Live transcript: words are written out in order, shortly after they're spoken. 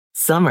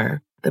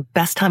Summer, the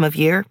best time of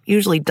year,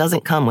 usually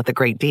doesn't come with a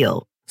great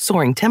deal.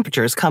 Soaring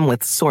temperatures come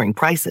with soaring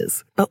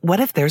prices. But what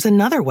if there's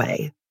another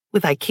way?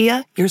 With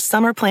IKEA, your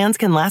summer plans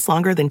can last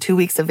longer than 2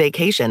 weeks of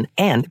vacation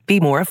and be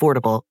more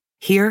affordable.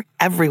 Here,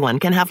 everyone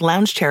can have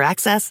lounge chair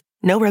access,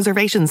 no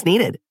reservations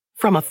needed.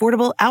 From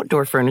affordable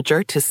outdoor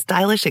furniture to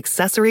stylish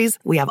accessories,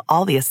 we have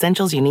all the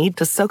essentials you need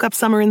to soak up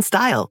summer in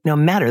style, no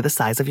matter the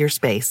size of your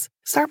space.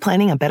 Start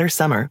planning a better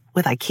summer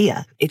with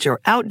IKEA. It's your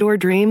outdoor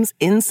dreams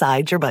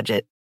inside your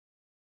budget.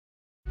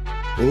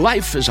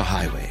 Life is a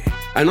highway,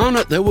 and on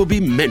it there will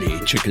be many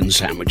chicken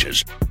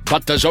sandwiches.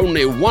 But there's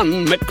only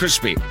one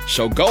McCrispy.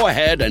 So go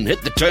ahead and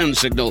hit the turn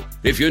signal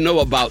if you know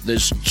about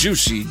this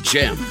juicy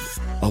gem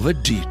of a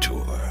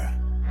detour.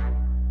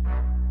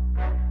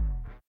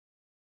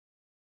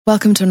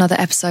 Welcome to another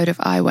episode of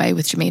I Weigh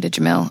with Jameela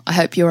Jamil. I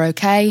hope you're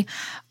okay.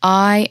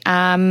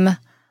 I'm a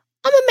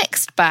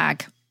mixed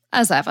bag,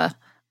 as ever.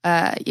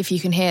 If you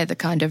can hear the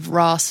kind of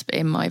rasp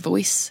in my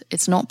voice,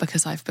 it's not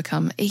because I've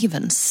become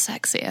even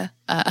sexier.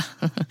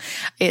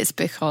 It's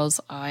because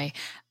I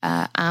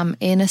am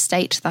in a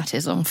state that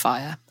is on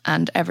fire.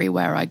 And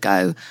everywhere I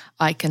go,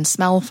 I can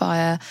smell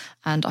fire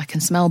and I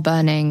can smell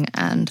burning,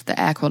 and the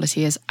air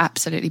quality is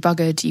absolutely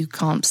buggered. You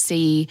can't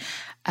see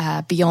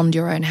beyond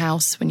your own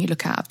house when you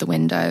look out of the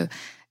window.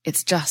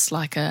 It's just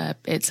like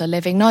it's a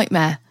living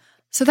nightmare.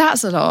 So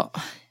that's a lot.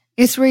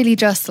 It's really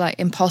just like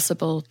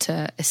impossible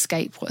to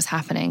escape what's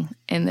happening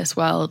in this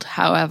world,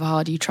 however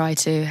hard you try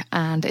to.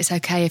 And it's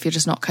okay if you're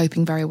just not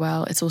coping very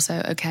well. It's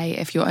also okay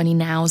if you're only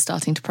now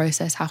starting to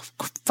process how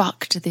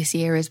fucked this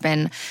year has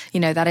been.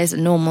 You know, that is a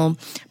normal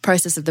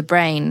process of the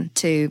brain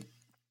to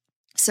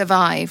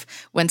survive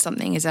when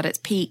something is at its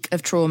peak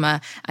of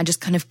trauma and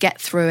just kind of get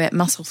through it,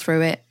 muscle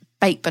through it,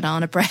 bake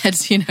banana bread,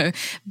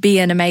 be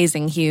an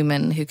amazing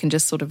human who can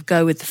just sort of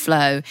go with the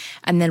flow.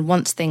 And then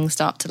once things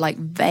start to like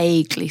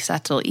vaguely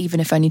settle, even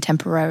if only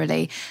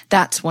temporarily,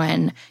 that's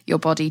when your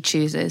body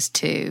chooses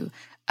to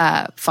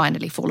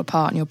finally fall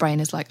apart and your brain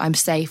is like, I'm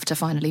safe to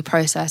finally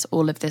process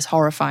all of this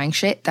horrifying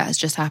shit that has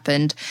just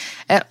happened.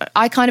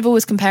 I kind of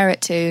always compare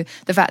it to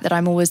the fact that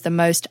I'm always the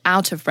most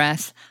out of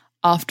breath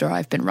after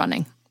I've been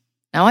running.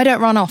 Now, I don't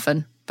run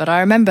often, but I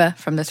remember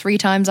from the 3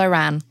 times I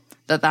ran,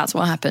 that's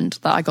what happened,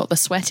 that I got the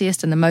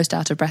sweatiest and the most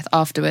out of breath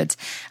afterwards.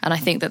 And I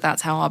think that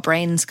that's how our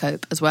brains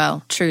cope as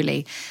well,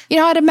 truly. I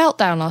had a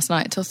meltdown last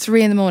night until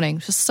 3 a.m,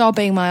 just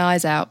sobbing my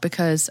eyes out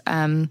because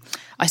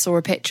I saw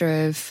a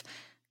picture of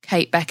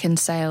Kate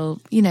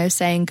Beckinsale,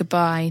 saying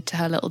goodbye to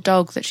her little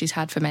dog that she's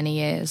had for many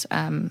years,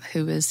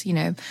 who was,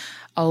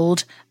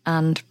 old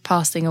and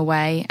passing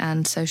away.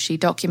 And so she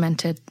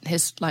documented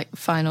his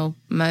final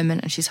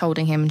moment, and she's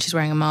holding him and she's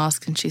wearing a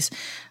mask and she's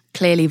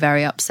clearly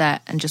very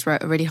upset, and just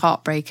wrote a really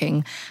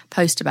heartbreaking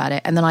post about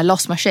it. And then I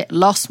lost my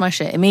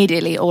shit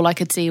immediately. All I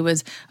could see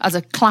was, as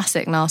a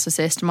classic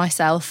narcissist,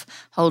 myself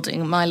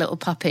holding my little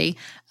puppy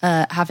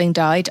having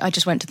died. I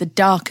just went to the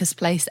darkest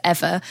place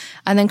ever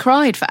and then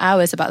cried for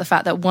hours about the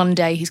fact that one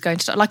day he's going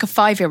to die. Like a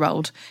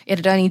 5-year-old, it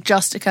had only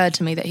just occurred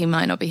to me that he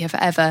might not be here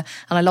forever,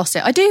 and I lost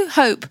it. I do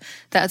hope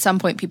that at some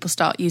point people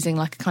start using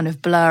like a kind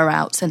of blur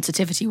out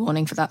sensitivity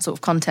warning for that sort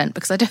of content,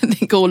 because I don't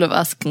think all of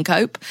us can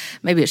cope.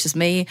 Maybe it's just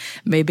me.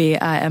 Maybe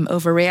I am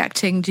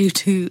overreacting due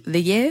to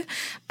the year.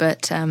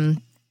 But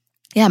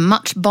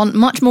much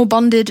more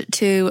bonded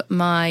to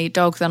my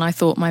dog than I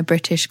thought my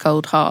British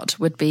cold heart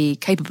would be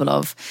capable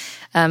of.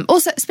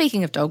 Also,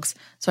 speaking of dogs,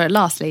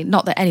 lastly,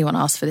 not that anyone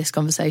asked for this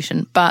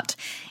conversation, but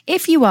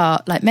if you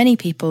are, like many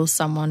people,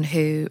 someone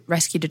who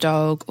rescued a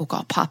dog or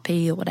got a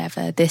puppy or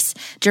whatever, this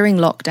during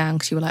lockdown,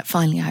 because you were like,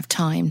 finally I have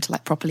time to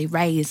like properly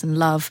raise and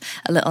love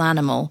a little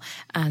animal,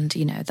 and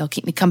they'll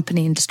keep me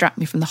company and distract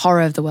me from the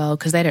horror of the world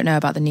because they don't know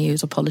about the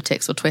news or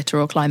politics or Twitter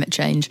or climate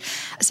change.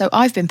 So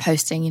I've been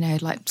posting,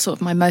 like sort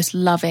of my most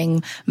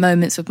loving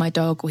moments with my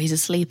dog, or he's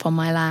asleep on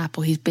my lap,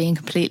 or he's being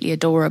completely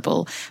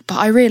adorable. But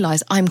I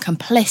realise I'm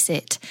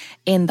complicit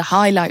in the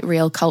highlight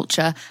reel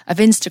culture of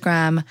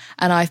Instagram,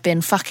 and I've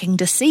been fucking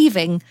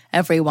deceiving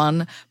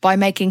everyone by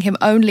making him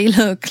only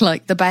look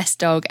like the best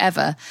dog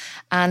ever.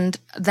 And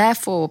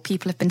therefore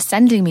people have been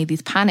sending me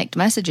these panicked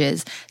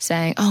messages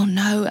saying, oh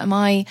no, am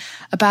I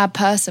a bad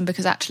person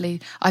because actually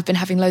I've been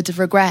having loads of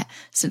regret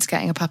since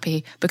getting a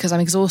puppy because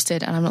I'm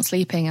exhausted and I'm not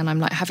sleeping, and I'm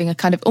like having a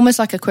kind of almost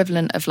like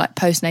equivalent of like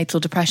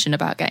postnatal depression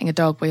about getting a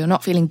dog, where you're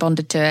not feeling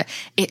bonded to it.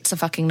 It's a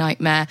fucking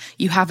nightmare.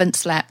 You haven't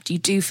slept. You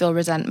do feel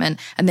resentment,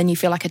 and then you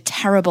feel like a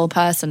terrible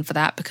person for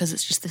that because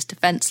it's just this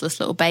defenseless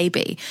little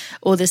baby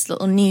or this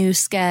little new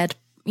scared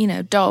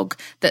dog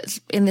that's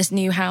in this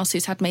new house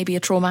who's had maybe a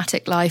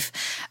traumatic life.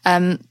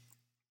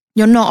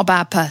 You're not a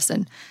bad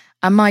person.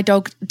 And my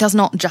dog does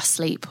not just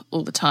sleep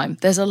all the time.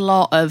 There's a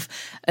lot of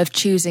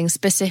choosing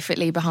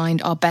specifically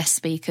behind our best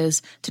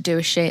speakers to do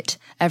a shit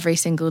every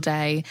single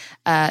day.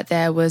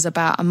 There was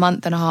about a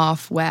month and a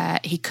half where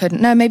he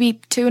couldn't, no, maybe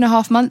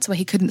 2.5 months where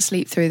he couldn't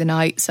sleep through the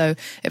night. So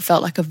it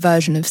felt like a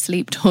version of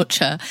sleep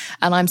torture.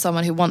 And I'm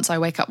someone who once I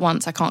wake up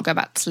once, I can't go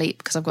back to sleep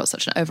because I've got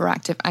such an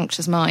overactive,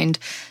 anxious mind.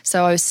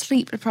 So I was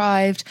sleep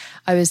deprived.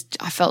 I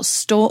felt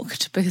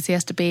stalked because he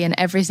has to be in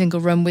every single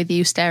room with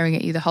you, staring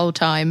at you the whole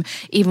time.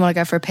 Even when I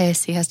go for a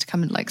piss, he has to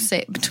come and like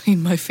sit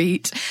between my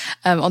feet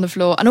on the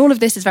floor. And all of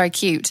this is very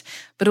cute,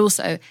 but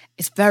also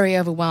it's very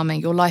overwhelming.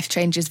 Your life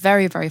changes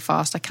very, very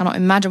fast. I cannot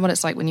imagine what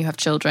it's like when you have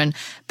children,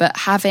 but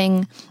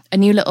having a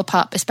new little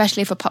pup,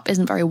 especially if a pup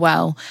isn't very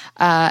well,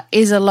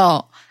 is a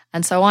lot.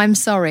 And so I'm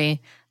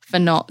sorry for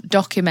not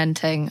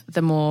documenting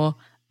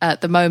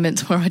the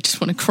moments where I just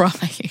want to cry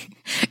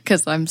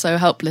because I'm so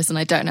helpless and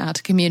I don't know how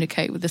to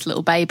communicate with this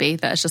little baby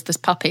that is just this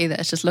puppy that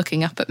is just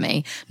looking up at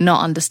me,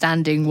 not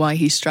understanding why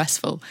he's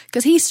stressful,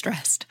 because he's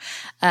stressed,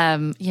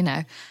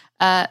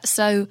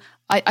 So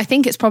I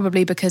think it's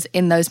probably because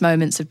in those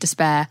moments of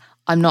despair,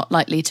 I'm not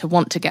likely to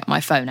want to get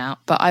my phone out,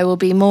 but I will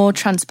be more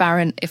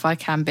transparent if I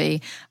can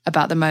be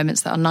about the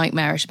moments that are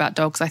nightmarish about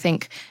dogs. I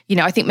think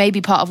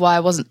maybe part of why I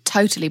wasn't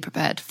totally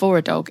prepared for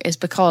a dog is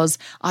because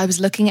I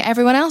was looking at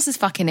everyone else's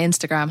fucking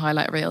Instagram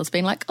highlight reels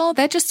being like, oh,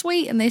 they're just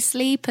sweet and they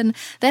sleep and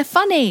they're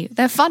funny.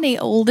 They're funny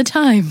all the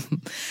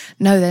time.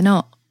 No, they're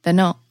not. They're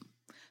not.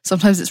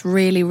 Sometimes it's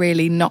really,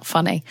 really not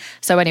funny.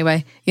 So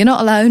anyway, you're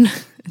not alone.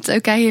 It's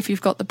okay if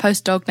you've got the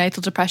post-dog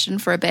natal depression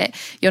for a bit.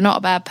 You're not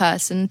a bad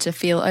person to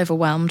feel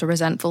overwhelmed or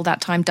resentful. That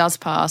time does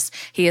pass.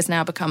 He has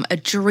now become a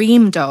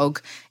dream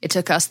dog. It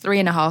took us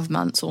 3.5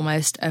 months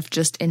almost of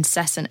just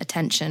incessant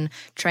attention,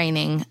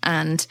 training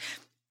and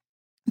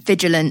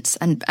vigilance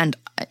and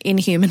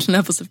inhuman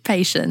levels of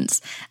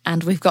patience.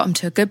 And we've got him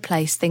to a good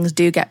place. Things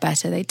do get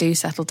better. They do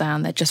settle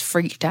down. They're just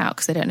freaked out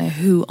because they don't know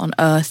who on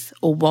earth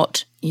or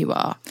what you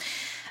are.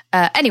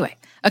 Anyway.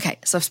 Okay,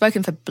 so I've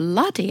spoken for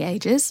bloody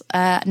ages.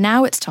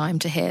 Now it's time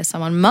to hear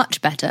someone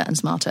much better and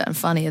smarter and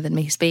funnier than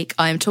me speak.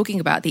 I am talking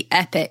about the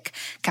epic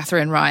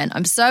Katherine Ryan.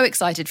 I'm so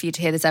excited for you to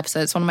hear this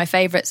episode. It's one of my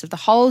favourites of the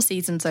whole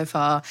season so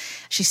far.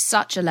 She's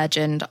such a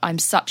legend. I'm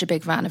such a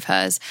big fan of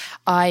hers.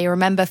 I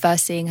remember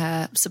first seeing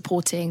her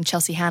supporting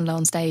Chelsea Handler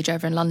on stage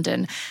over in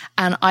London,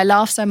 and I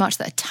laughed so much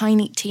that a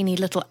tiny, teeny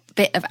little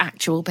bit of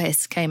actual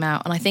piss came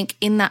out. And I think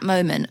in that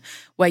moment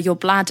where your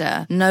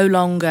bladder no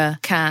longer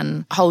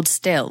can hold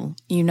still,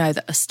 you know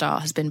that a star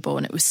has been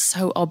born. It was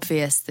so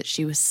obvious that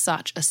she was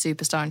such a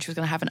superstar and she was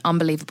going to have an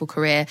unbelievable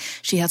career.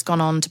 She has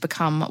gone on to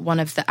become one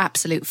of the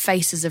absolute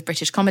faces of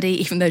British comedy,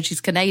 even though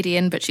she's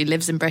Canadian, but she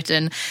lives in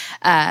Britain.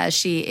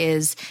 She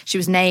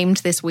was named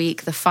this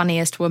week the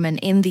funniest woman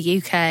in the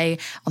UK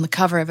on the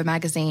cover of a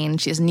magazine.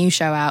 She has a new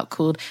show out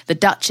called The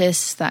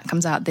Duchess that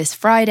comes out this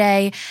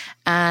Friday.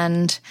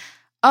 And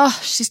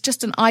she's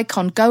just an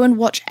icon. Go and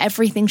watch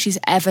everything she's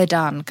ever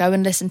done. Go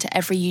and listen to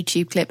every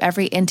YouTube clip,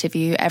 every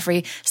interview,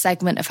 every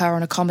segment of her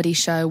on a comedy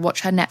show.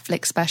 Watch her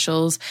Netflix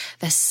specials.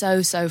 They're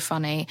so, so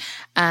funny.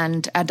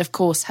 And of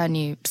course, her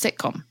new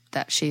sitcom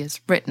that she has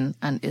written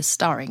and is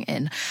starring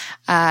in.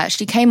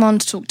 She came on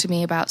to talk to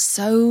me about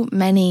so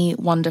many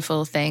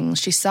wonderful things.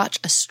 She's such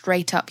a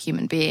straight up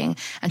human being,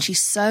 and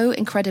she's so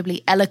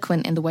incredibly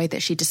eloquent in the way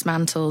that she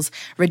dismantles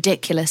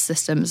ridiculous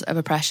systems of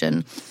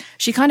oppression.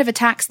 She kind of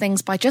attacks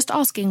things by just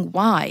asking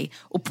why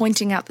or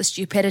pointing out the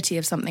stupidity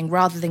of something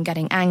rather than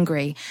getting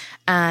angry.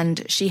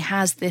 And she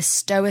has this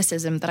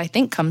stoicism that I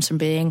think comes from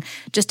being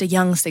just a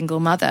young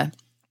single mother.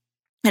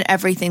 And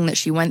everything that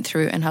she went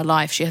through in her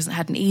life, she hasn't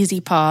had an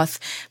easy path,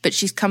 but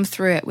she's come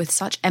through it with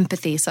such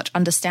empathy, such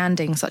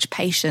understanding, such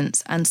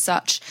patience, and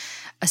such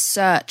a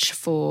search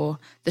for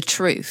the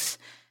truth.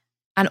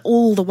 And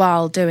all the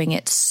while doing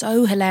it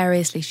so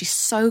hilariously. She's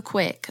so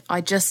quick.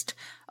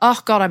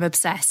 I'm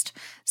obsessed.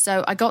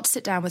 So I got to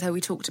sit down with her.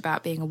 We talked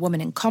about being a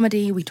woman in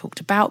comedy. We talked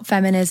about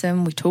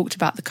feminism. We talked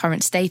about the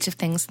current state of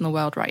things in the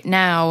world right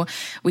now.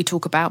 We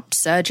talk about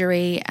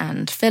surgery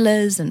and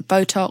fillers and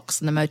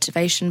Botox and the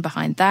motivation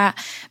behind that,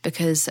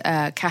 because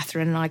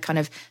Katherine and I kind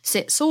of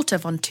sit sort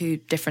of on two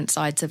different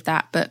sides of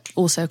that, but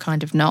also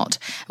kind of not,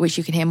 which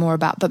you can hear more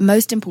about. But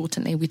most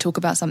importantly, we talk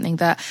about something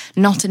that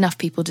not enough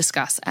people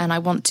discuss. And I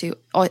want to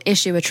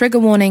issue a trigger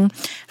warning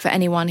for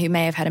anyone who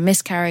may have had a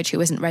miscarriage,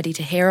 who isn't ready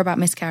to hear about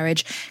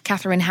miscarriage.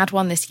 Katherine had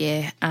one this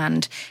year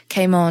and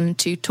came on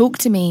to talk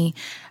to me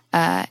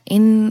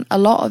in a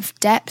lot of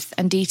depth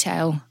and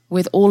detail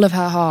with all of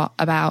her heart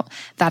about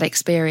that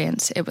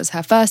experience. It was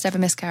her first ever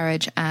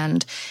miscarriage,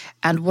 and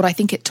what I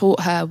think it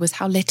taught her was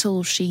how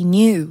little she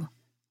knew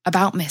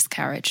about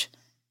miscarriage,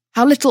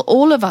 how little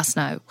all of us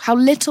know, how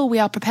little we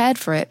are prepared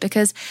for it,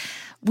 because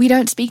we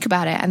don't speak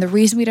about it. And the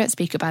reason we don't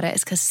speak about it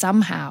is because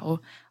somehow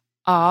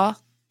our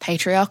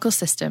patriarchal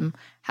system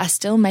has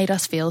still made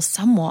us feel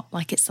somewhat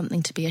like it's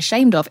something to be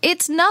ashamed of.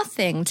 It's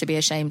nothing to be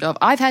ashamed of.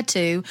 I've had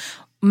two.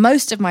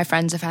 Most of my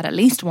friends have had at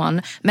least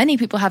one. Many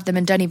people have them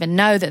and don't even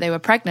know that they were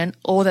pregnant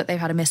or that they've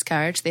had a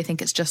miscarriage. They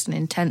think it's just an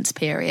intense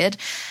period.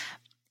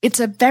 It's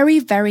a very,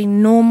 very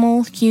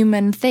normal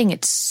human thing.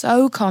 It's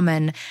so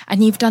common,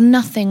 and you've done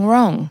nothing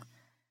wrong.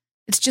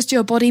 It's just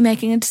your body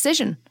making a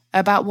decision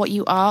about what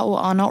you are or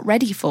are not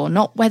ready for,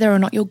 not whether or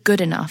not you're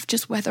good enough,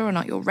 just whether or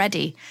not you're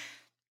ready.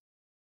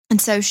 And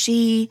so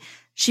she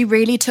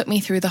really took me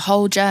through the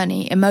whole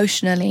journey,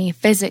 emotionally,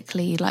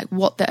 physically, like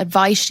what the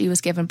advice she was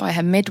given by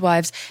her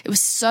midwives. It was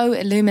so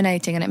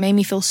illuminating, and it made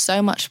me feel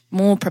so much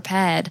more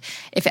prepared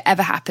if it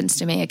ever happens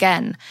to me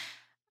again.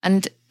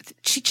 And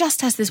she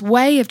just has this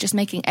way of just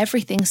making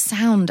everything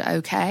sound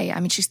okay. I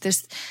mean, she's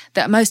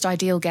the most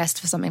ideal guest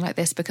for something like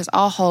this, because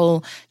our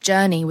whole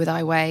journey with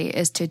I Weigh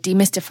is to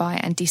demystify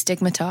and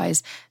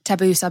destigmatize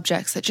taboo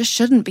subjects that just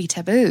shouldn't be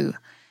taboo.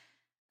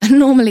 And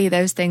normally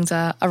those things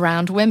are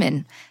around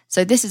women.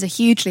 So this is a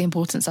hugely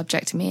important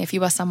subject to me. If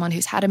you are someone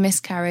who's had a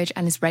miscarriage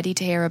and is ready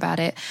to hear about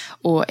it,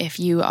 or if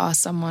you are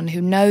someone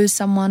who knows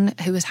someone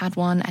who has had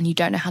one and you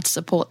don't know how to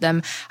support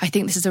them, I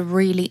think this is a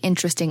really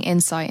interesting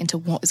insight into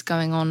what is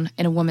going on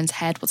in a woman's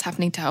head, what's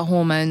happening to her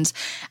hormones,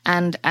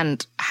 and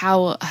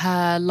how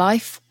her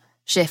life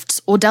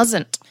shifts or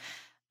doesn't.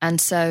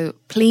 And so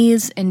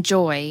please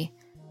enjoy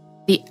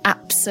the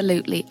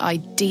absolutely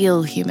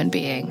ideal human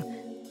being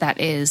that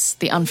is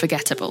the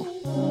unforgettable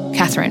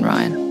Katherine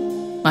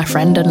Ryan, my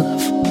friend and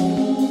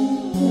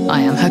love. I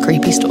am her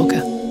creepy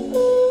stalker.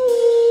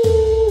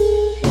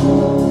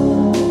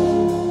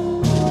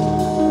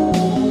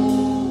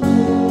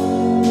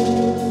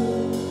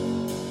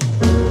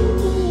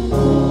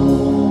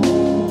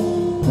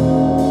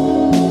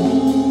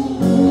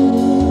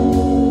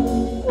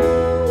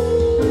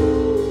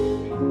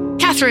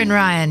 Katherine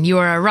Ryan, you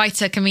are a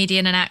writer,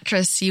 comedian and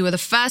actress. You were the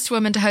first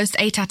woman to host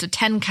 8 out of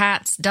 10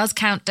 Cats, does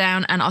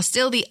Countdown, and are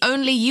still the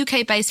only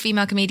UK-based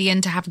female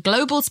comedian to have a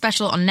global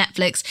special on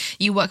Netflix.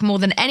 You work more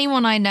than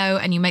anyone I know,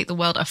 and you make the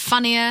world a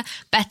funnier,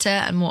 better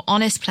and more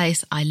honest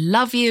place. I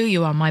love you.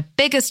 You are my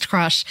biggest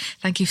crush.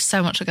 Thank you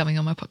so much for coming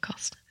on my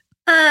podcast.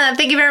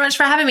 Thank you very much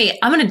for having me.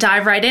 I'm going to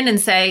dive right in and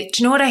say,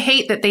 do you know what I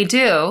hate that they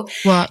do?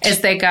 What?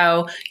 Is they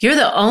go, you're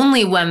the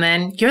only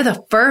woman. You're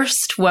the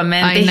first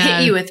woman. They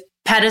hit you with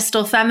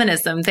pedestal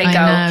feminism. They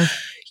go,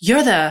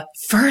 you're the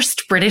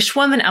first British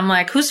woman. I'm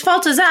like, whose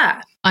fault is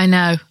that? I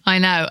know.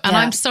 And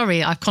I'm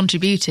sorry I've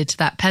contributed to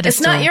that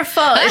pedestal. It's not your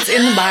fault. It's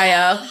in the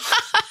bio.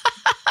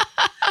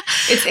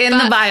 It's in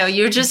the bio.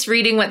 You're just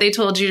reading what they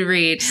told you to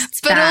read.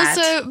 It's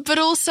bad. But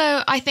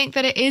also, I think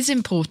that it is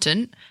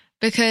important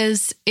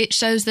because it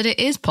shows that it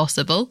is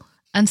possible.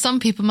 And some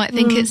people might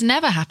think it's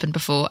never happened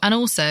before. And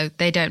also,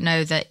 they don't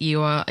know that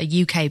you are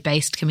a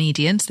UK-based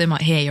comedian, so they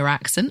might hear your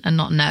accent and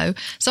not know.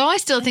 So I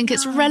still think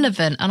it's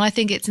relevant, and I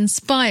think it's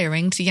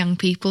inspiring to young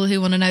people who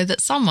want to know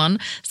that someone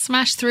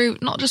smashed through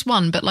not just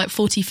one, but like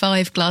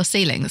 45 glass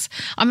ceilings.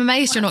 I'm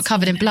amazed you're not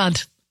covered in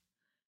blood.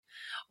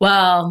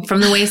 Well,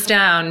 from the waist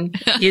down,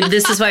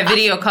 this is why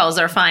video calls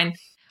are fine.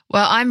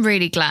 Well, I'm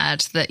really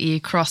glad that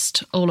you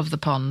crossed all of the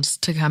ponds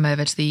to come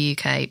over to the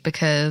UK,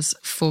 because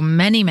for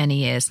many, many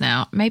years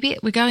now, maybe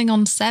we're going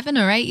on 7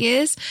 or 8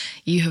 years,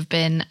 you have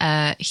been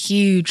a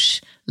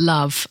huge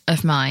love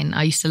of mine.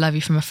 I used to love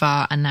you from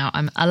afar, and now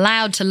I'm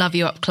allowed to love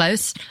you up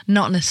close,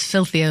 not in as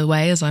filthy a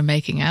way as I'm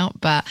making out,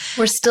 but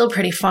we're still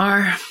pretty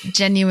far.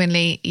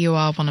 Genuinely, you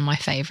are one of my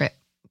favourite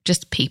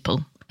just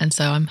people. And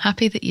so I'm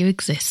happy that you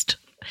exist.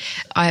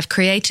 I have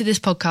created this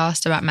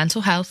podcast about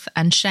mental health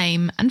and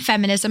shame and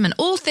feminism and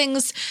all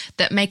things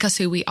that make us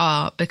who we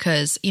are,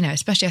 because, you know,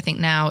 especially I think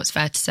now it's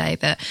fair to say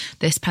that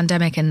this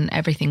pandemic and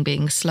everything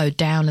being slowed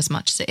down as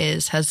much as it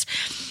is has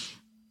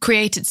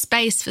created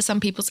space for some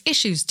people's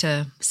issues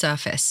to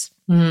surface.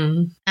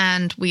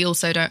 And we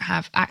also don't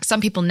have,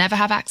 some people never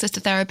have access to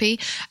therapy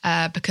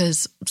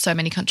because so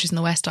many countries in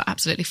the West are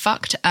absolutely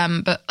fucked.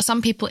 But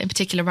some people in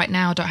particular right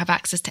now don't have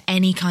access to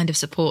any kind of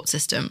support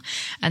system.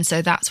 And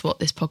so that's what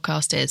this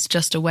podcast is,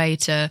 just a way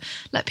to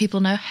let people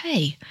know,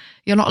 hey,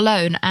 you're not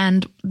alone.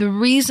 And the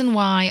reason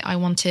why I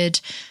wanted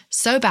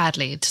so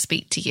badly to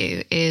speak to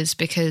you is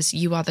because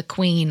you are the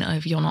queen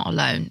of You're Not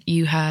Alone.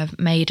 You have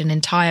made an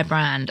entire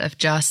brand of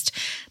just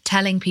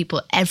telling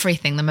people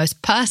everything, the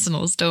most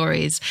personal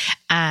stories,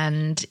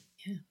 and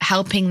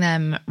helping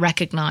them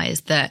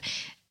recognize that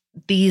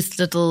these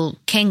little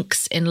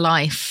kinks in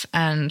life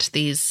and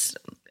these,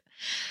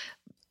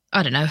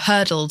 I don't know,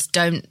 hurdles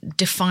don't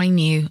define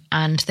you,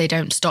 and they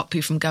don't stop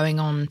you from going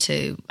on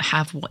to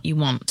have what you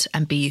want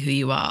and be who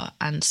you are.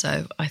 And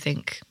so I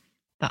think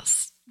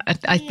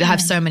I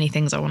have so many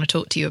things I want to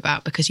talk to you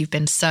about because you've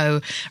been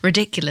so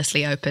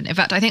ridiculously open. In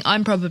fact, I think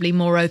I'm probably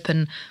more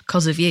open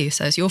because of you,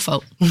 so it's your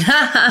fault.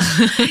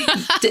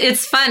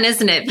 It's fun,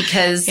 isn't it?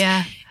 Because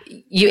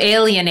you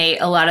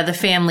alienate a lot of the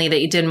family that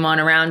you didn't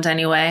want around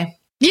anyway.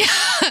 Yeah.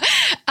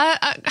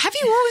 Have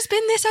you always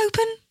been this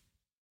open?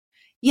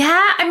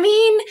 Yeah, I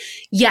mean,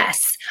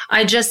 yes.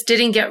 I just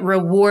didn't get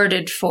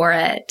rewarded for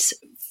it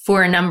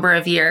for a number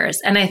of years.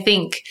 And I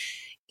think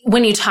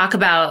when you talk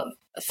about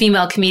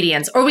female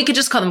comedians, or we could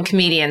just call them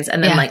comedians,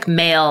 and then like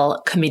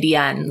male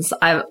comedians.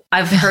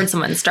 I've heard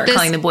someone start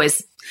calling the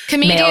boys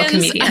male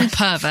comedians and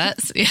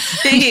perverts.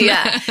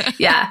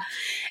 yeah.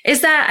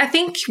 is that I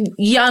think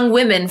young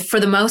women, for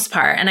the most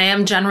part, and I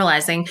am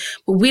generalizing,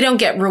 we don't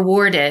get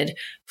rewarded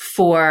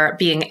for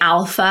being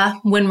alpha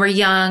when we're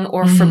young,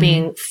 or for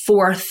being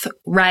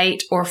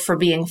forthright, or for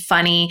being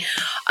funny.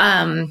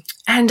 And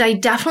I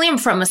definitely am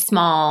from a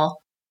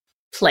small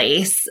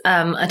place,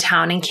 a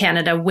town in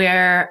Canada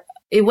where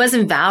it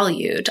wasn't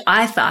valued.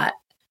 I thought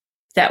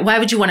that why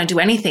would you want to do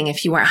anything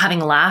if you weren't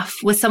having a laugh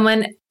with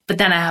someone? But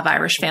then I have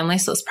Irish family,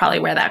 so it's probably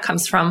where that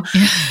comes from.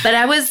 But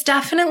I was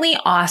definitely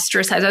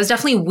ostracized. I was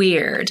definitely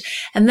weird.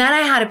 And then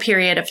I had a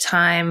period of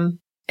time,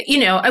 you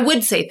know, I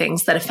would say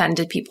things that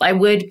offended people. I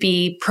would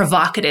be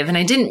provocative, and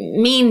I didn't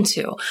mean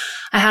to.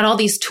 I had all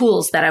these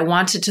tools that I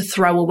wanted to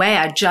throw away.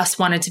 I just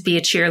wanted to be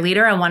a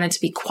cheerleader. I wanted to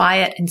be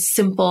quiet and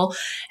simple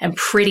and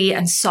pretty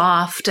and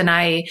soft. And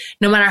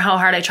no matter how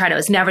hard I tried, it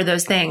was never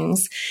those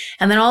things.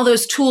 And then all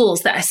those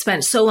tools that I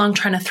spent so long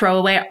trying to throw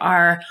away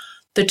are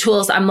the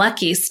tools, I'm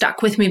lucky,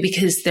 stuck with me,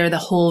 because they're the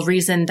whole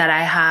reason that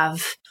I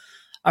have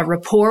a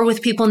rapport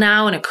with people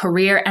now and a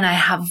career. And I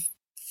have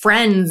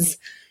friends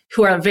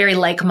who are very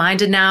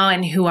like-minded now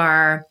and who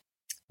are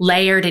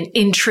layered and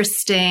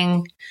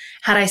interesting.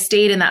 Had I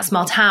stayed in that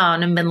small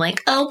town and been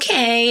like,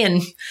 okay,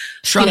 and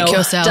shrunk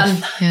yourself,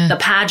 done the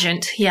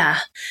pageant,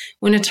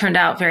 wouldn't have turned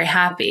out very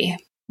happy.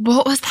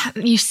 What was that?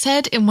 You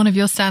said in one of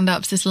your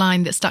stand-ups this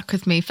line that stuck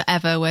with me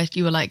forever, where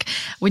you were like,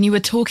 when you were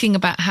talking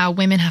about how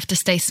women have to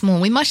stay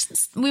small, we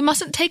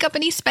mustn't take up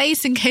any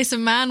space in case a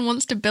man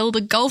wants to build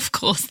a golf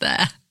course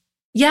there.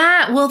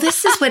 Yeah, well,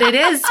 this is what it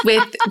is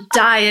with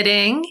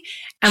dieting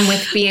and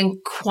with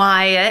being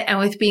quiet and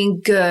with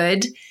being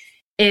good,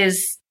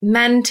 is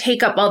men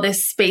take up all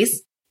this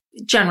space,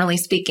 generally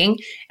speaking,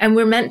 and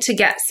we're meant to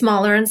get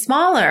smaller and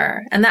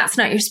smaller. And that's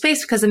not your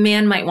space, because a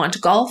man might want to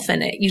golf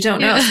in it. You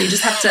don't know. So you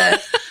just have to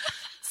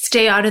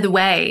stay out of the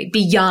way,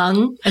 be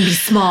young and be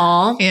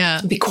small,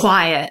 and be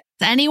quiet.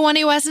 Anyone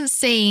who hasn't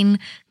seen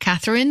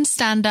Catherine's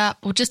stand-up,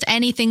 or just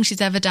anything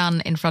she's ever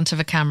done in front of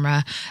a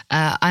camera,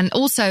 and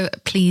also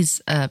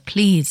please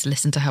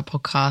listen to her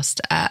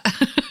podcast,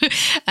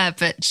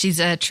 but she's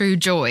a true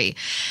joy.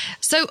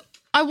 So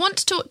I want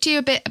to talk to you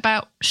a bit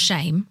about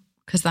shame,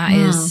 because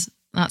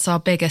that's our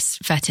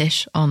biggest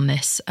fetish on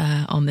this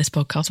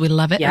podcast. We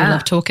love it. Yeah. We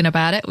love talking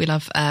about it. We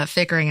love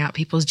figuring out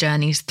people's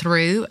journeys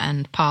through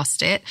and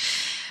past it.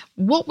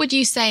 What would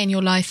you say in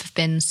your life have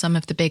been some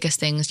of the biggest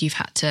things you've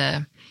had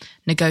to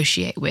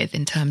negotiate with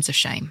in terms of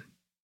shame?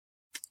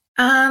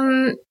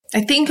 I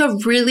think a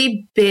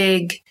really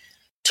big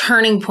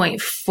turning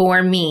point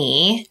for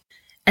me,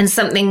 and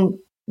something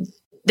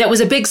that was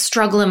a big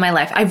struggle in my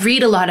life. I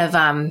read a lot of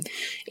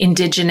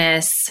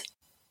Indigenous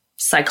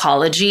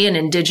psychology and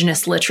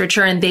Indigenous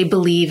literature, and they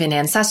believe in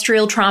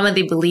ancestral trauma.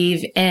 They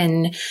believe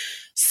in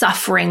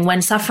suffering.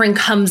 When suffering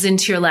comes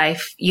into your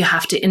life, you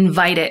have to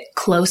invite it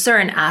closer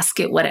and ask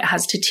it what it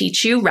has to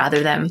teach you,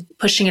 rather than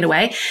pushing it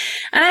away.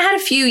 And I had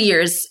a few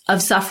years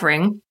of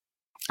suffering.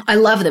 I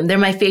love them. They're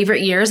my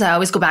favorite years. I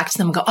always go back to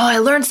them and go, oh, I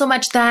learned so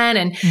much then.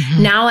 And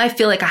now I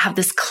feel like I have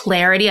this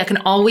clarity. I can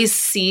always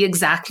see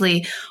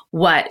exactly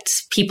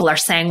what people are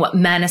saying, what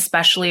men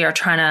especially are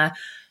trying to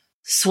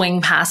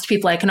swing past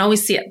people. I can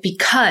always see it,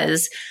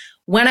 because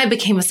when I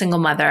became a single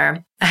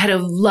mother, I had a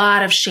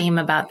lot of shame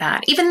about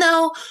that. Even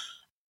though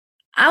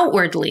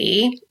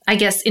outwardly, I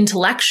guess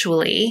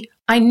intellectually,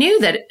 I knew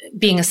that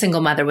being a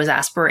single mother was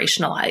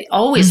aspirational. I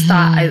always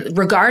thought, I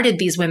regarded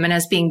these women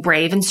as being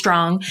brave and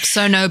strong.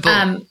 So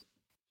noble.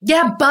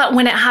 But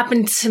when it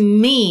happened to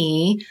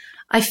me,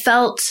 I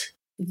felt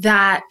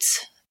that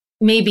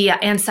maybe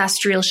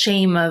ancestral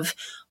shame of,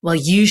 well,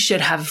 you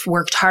should have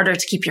worked harder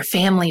to keep your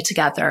family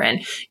together,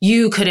 and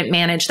you couldn't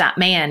manage that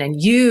man,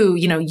 and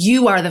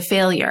you are the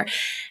failure.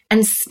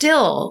 And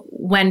still,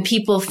 when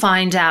people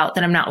find out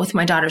that I'm not with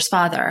my daughter's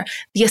father,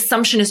 the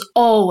assumption is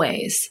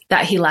always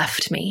that he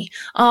left me.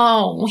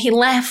 Oh, he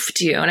left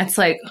you. And it's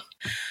like,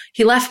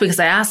 he left because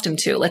I asked him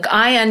to. Like,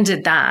 I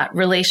ended that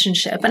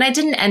relationship, and I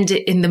didn't end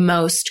it in the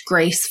most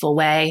graceful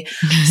way.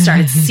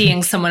 Started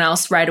seeing someone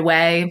else right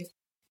away.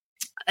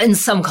 In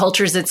some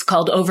cultures, it's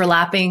called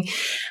overlapping.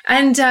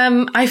 And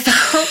I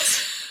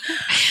felt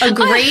a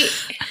great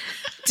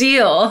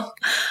deal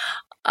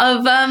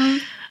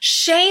of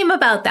shame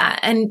about that.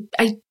 And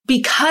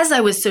because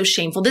I was so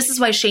shameful, this is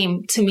why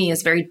shame to me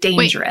is very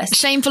dangerous. Wait,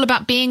 shameful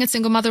about being a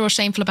single mother, or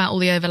shameful about all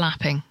the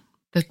overlapping?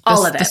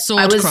 All of it. The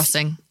sword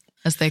crossing,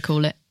 as they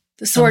call it.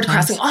 The sword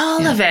crossing,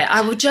 all of it.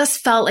 I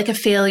just felt like a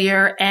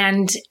failure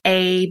and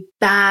a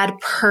bad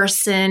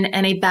person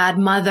and a bad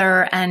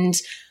mother. And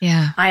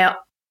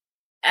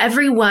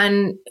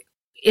everyone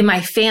in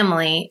my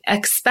family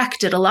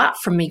expected a lot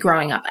from me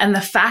growing up. And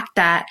the fact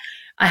that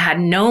I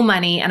had no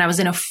money and I was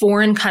in a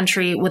foreign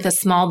country with a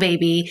small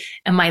baby,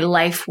 and my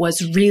life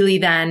was really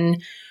then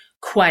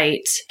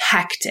quite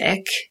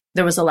hectic.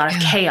 There was a lot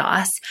of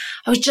chaos.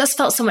 I just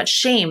felt so much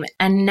shame.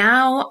 And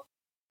now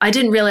I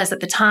didn't realize at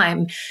the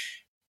time,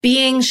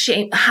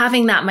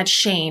 having that much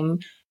shame,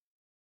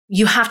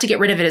 you have to get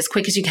rid of it as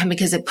quick as you can,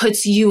 because it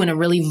puts you in a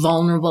really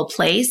vulnerable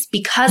place.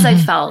 Because I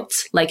felt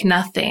like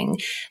nothing,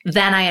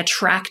 then I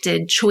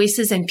attracted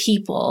choices and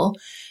people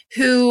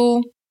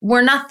who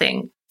were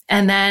nothing.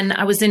 And then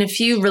I was in a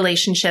few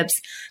relationships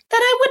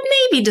that I would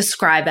maybe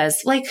describe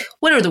as like,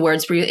 what are the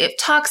words for you?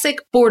 Toxic,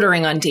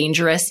 bordering on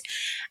dangerous.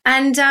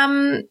 And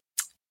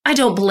I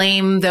don't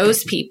blame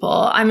those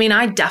people. I mean,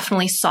 I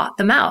definitely sought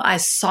them out. I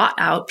sought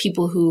out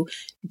people who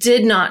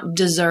did not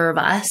deserve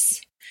us.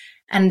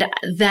 And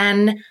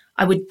then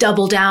I would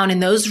double down in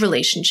those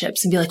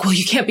relationships and be like, well,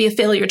 you can't be a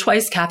failure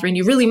twice, Catherine.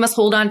 You really must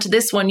hold on to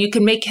this one. You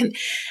can make him.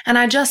 And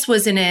I just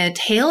was in a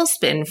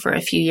tailspin for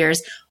a few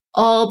years,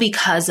 all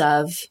because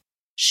of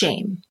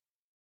shame.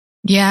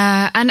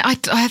 Yeah. And I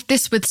have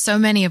this with so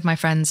many of my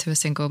friends who are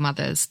single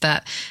mothers,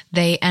 that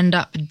they end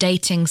up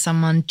dating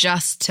someone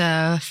just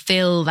to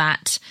fill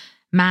that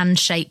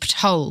man-shaped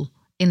hole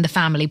in the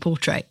family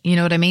portrait. You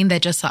know what I mean? They're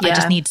just like, I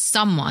just need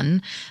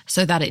someone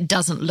so that it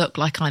doesn't look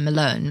like I'm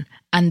alone,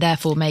 and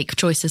therefore make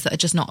choices that are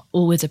just not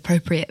always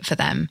appropriate for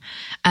them.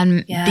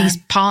 And these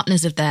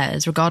partners of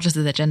theirs, regardless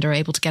of their gender, are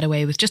able to get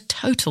away with just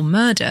total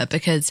murder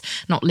because,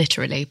 not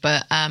literally,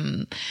 but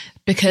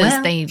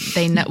because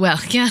they know,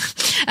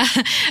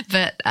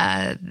 but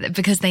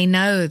because they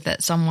know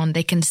that someone,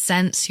 they can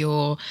sense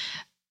your,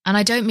 and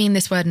I don't mean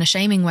this word in a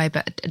shaming way,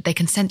 but they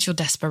can sense your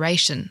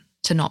desperation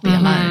to not be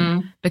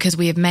alone, because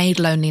we have made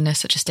loneliness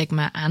such a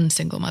stigma and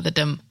single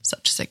motherdom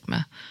such a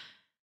stigma.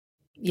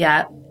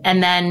 Yeah.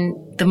 And then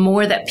the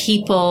more that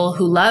people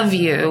who love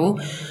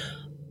you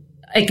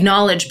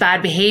acknowledge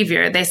bad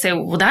behavior, they say,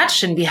 well, that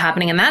shouldn't be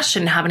happening and that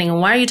shouldn't be happening. And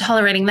why are you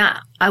tolerating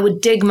that? I would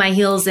dig my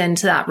heels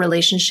into that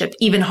relationship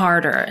even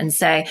harder and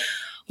say,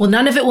 well,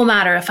 none of it will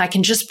matter if I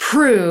can just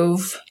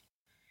prove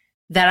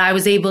that I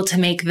was able to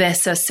make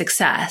this a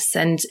success.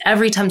 And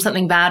every time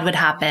something bad would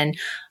happen,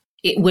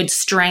 it would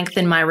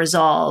strengthen my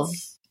resolve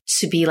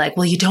to be like,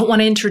 well, you don't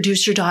want to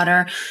introduce your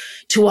daughter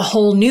to a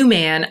whole new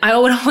man. I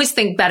would always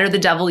think better the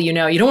devil you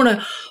know. You don't want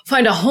to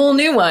find a whole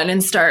new one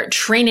and start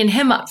training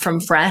him up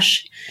from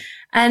fresh.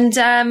 And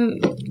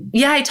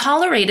I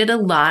tolerated a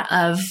lot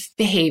of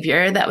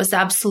behavior that was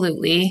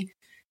absolutely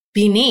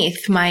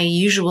beneath my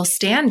usual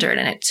standard.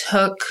 And it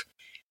took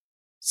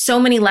so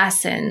many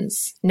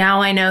lessons.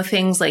 Now I know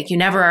things like you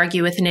never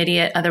argue with an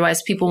idiot,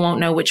 otherwise people won't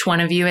know which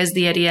one of you is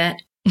the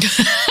idiot.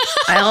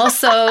 I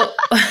also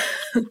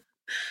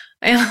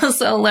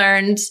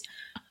learned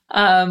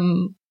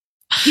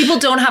people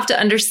don't have to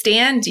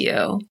understand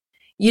you.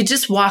 You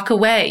just walk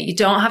away. You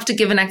don't have to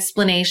give an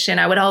explanation.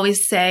 I would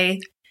always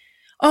say,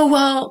 oh,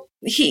 well,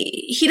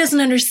 he doesn't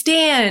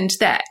understand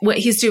that what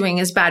he's doing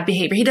is bad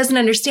behavior. He doesn't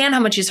understand how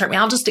much he's hurt me.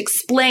 I'll just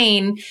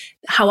explain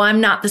how I'm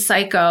not the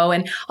psycho,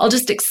 and I'll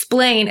just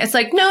explain. It's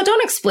like, no,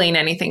 don't explain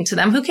anything to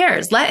them. Who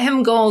cares? Let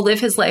him go live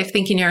his life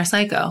thinking you're a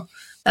psycho.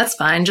 That's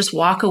fine. Just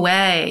walk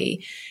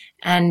away.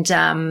 And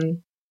I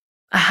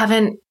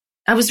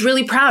was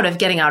really proud of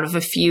getting out of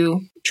a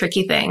few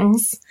tricky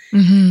things.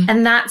 Mm-hmm.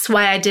 And that's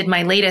why I did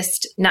my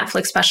latest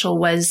Netflix special,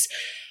 was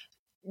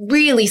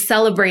really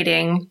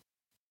celebrating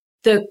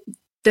the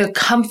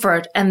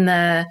comfort and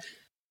the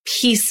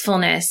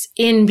peacefulness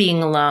in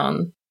being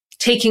alone,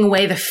 taking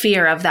away the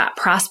fear of that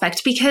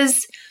prospect,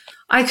 because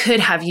I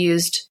could have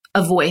used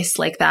a voice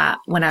like that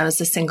when I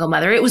was a single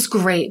mother. It was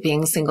great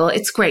being single.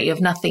 It's great. You have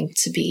nothing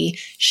to be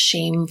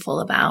shameful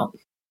about.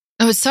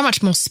 Oh, it's so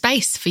much more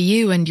space for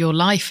you and your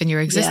life and your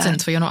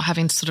existence, where you're not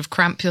having to sort of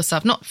cramp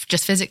yourself, not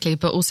just physically,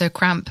 but also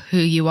cramp who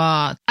you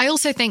are. I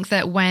also think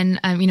that when,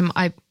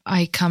 I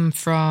come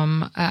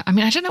from,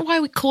 I don't know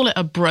why we call it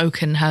a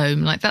broken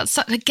home. Like that's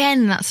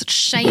such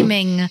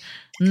shaming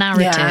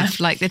narrative. Yeah.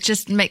 Like it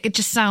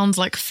just sounds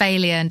like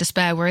failure and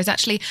despair. Whereas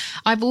actually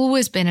I've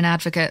always been an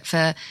advocate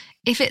for,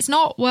 if it's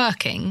not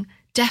working,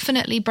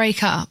 definitely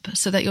break up,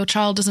 so that your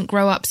child doesn't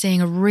grow up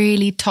seeing a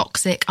really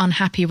toxic,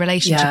 unhappy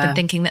relationship and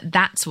thinking that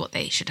that's what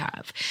they should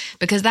have.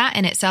 Because that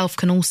in itself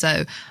can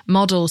also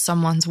model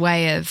someone's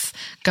way of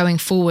going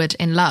forward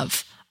in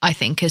love, I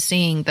think, is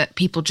seeing that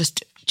people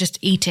just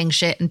eating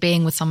shit and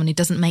being with someone who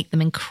doesn't make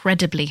them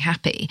incredibly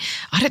happy.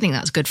 I don't think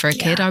that's good for a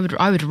kid. I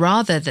would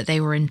rather that they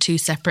were in two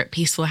separate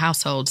peaceful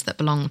households that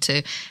belong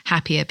to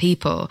happier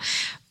people.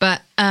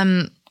 But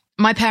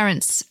my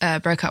parents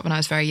broke up when I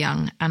was very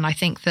young, and I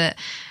think that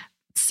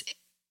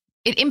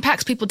it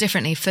impacts people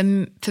differently. For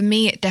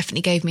me, it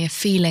definitely gave me a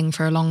feeling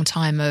for a long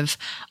time of,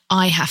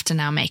 I have to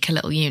now make a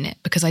little unit,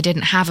 because I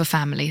didn't have a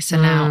family.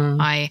 So now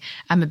I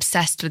am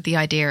obsessed with the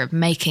idea of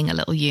making a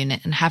little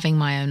unit and having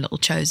my own little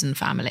chosen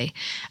family.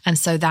 And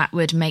so that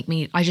would make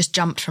me, I just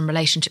jumped from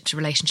relationship to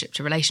relationship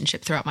to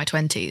relationship throughout my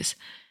 20s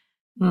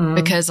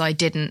because I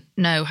didn't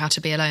know how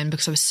to be alone,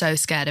 because I was so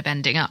scared of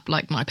ending up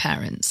like my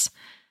parents.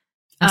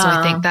 And so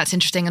I think that's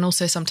interesting. And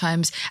also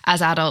sometimes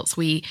as adults,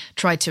 we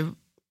try to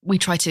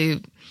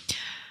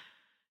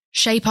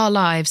shape our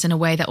lives in a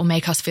way that will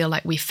make us feel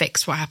like we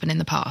fixed what happened in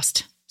the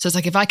past. So it's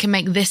like, if I can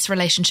make this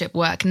relationship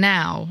work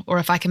now, or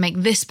if I can make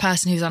this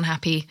person who's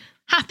unhappy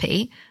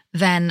happy,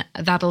 then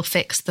that'll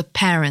fix the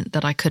parent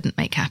that I couldn't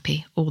make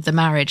happy, or the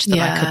marriage that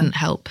I couldn't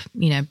help,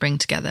 bring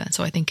together.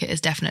 So I think it is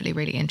definitely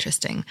really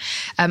interesting.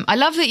 I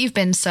love that you've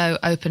been so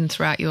open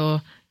throughout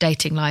your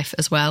dating life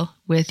as well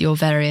with your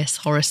various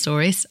horror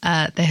stories.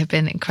 They have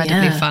been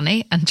incredibly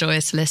funny and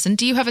joyous to listen.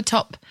 Do you have a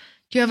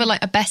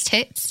best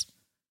hits?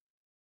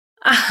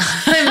 Of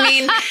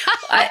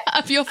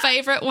your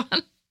favorite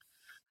one?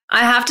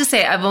 I have to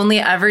say, I've only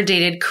ever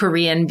dated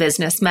Korean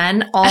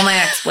businessmen. All my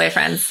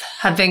ex-boyfriends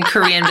have been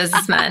Korean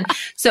businessmen.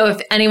 So if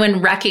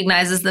anyone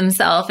recognizes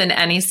themselves in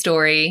any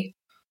story,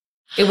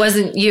 it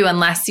wasn't you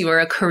unless you were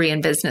a Korean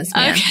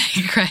businessman.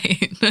 Okay,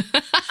 great.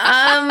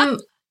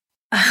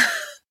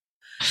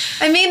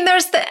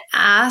 There's the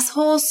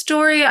asshole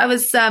story.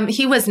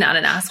 He was not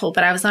an asshole,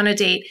 but I was on a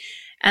date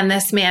and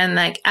this man,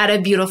 at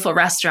a beautiful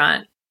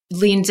restaurant,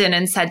 leaned in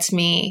and said to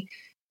me,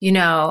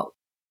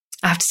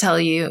 I have to tell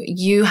you,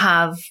 you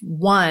have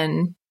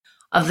one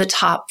of the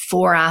top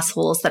 4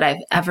 assholes that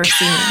I've ever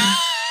seen.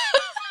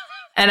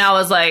 And I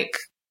was like,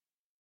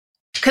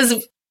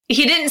 because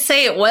he didn't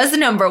say it was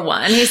number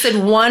 1. He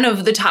said one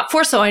of the top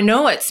 4. So I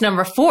know it's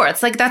number 4.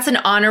 It's like, that's an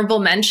honorable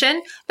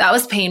mention. That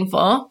was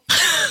painful.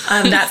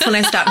 That's when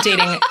I stopped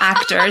dating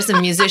actors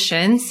and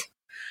musicians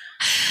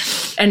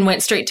and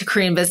went straight to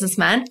Korean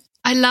businessmen.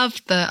 I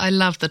love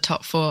the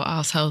top 4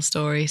 asshole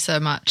story so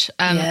much.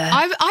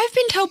 I've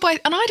been told by,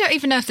 and I don't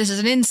even know if this is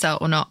an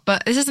insult or not,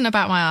 but this isn't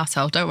about my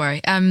asshole. Don't worry.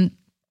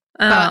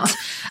 But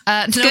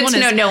it's good to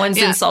know no one's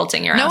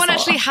insulting your asshole. No one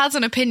actually has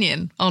an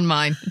opinion on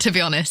mine, to be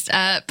honest.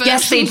 But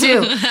yes, they do.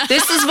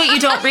 This is what you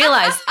don't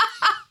realize.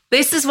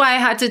 This is why I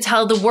had to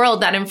tell the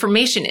world that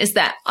information, is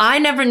that I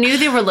never knew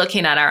they were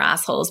looking at our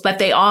assholes, but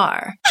they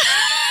are.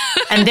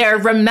 And they're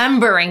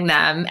remembering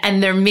them,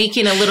 and they're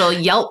making a little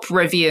Yelp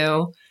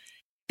review.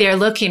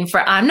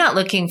 I'm not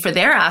looking for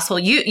their asshole.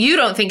 You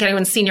don't think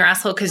anyone's seen your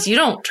asshole because you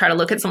don't try to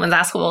look at someone's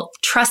asshole.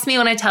 Trust me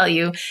when I tell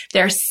you,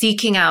 they're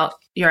seeking out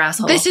your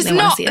asshole. This is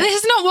not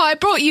what I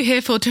brought you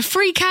here for, to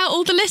freak out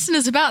all the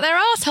listeners about their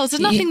assholes.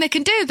 There's nothing they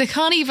can do. They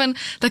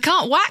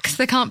can't wax,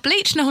 they can't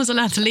bleach. No one's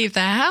allowed to leave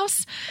their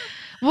house.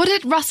 What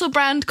did Russell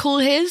Brand call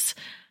his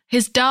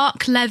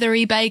dark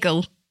leathery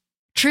bagel?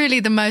 Truly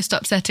the most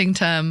upsetting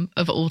term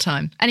of all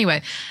time.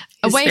 Anyway,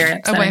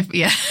 away from,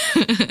 yeah.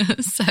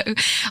 So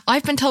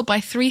I've been told by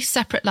 3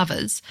 separate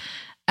lovers,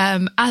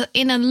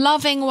 in a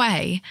loving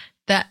way,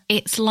 that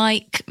it's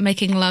like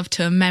making love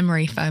to a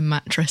memory foam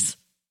mattress.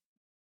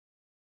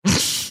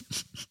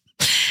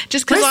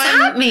 Just because what does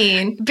that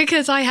mean?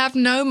 Because I have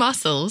no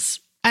muscles.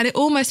 And it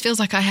almost feels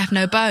like I have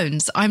no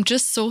bones. I'm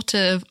just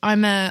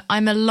I'm a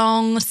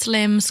long,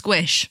 slim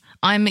squish.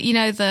 I'm,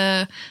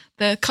 the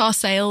car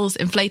sales,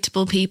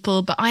 inflatable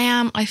people, but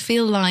I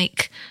feel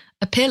like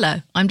a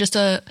pillow. I'm just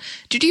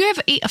did you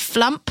ever eat a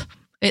flump?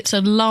 It's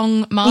a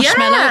long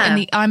marshmallow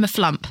and I'm a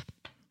flump.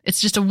 It's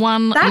just a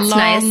long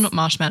nice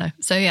marshmallow.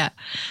 So yeah,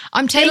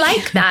 I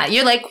like that.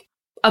 You're like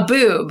a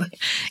boob.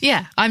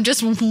 Yeah, I'm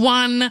just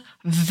one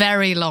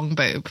very long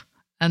boob.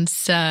 And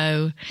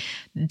so,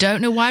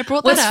 don't know why I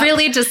brought that up. What's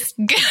really just,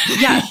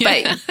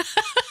 but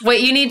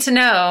what you need to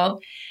know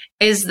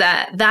is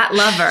that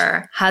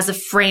lover has a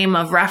frame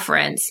of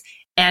reference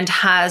and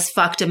has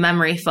fucked a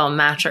memory foam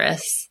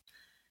mattress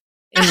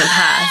in the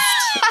past.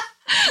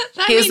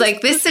 He was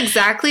like, this is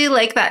exactly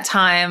like that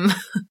time.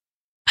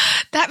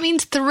 That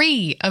means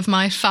 3 of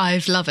my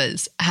 5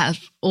 lovers have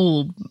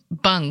all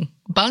bung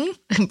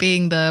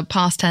being the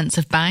past tense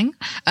of bang.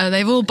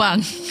 They've all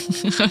bung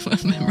a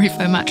memory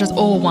foam mattress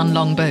or one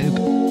long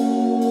boob.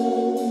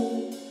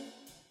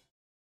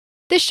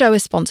 This show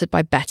is sponsored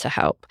by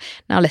BetterHelp.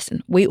 Now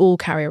listen, we all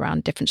carry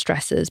around different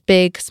stressors,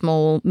 big,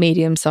 small,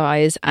 medium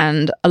size,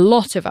 and a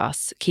lot of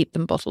us keep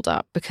them bottled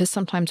up because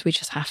sometimes we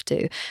just have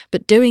to.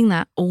 But doing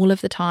that all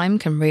of the time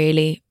can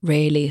really,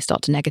 really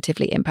start to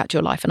negatively impact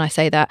your life. And I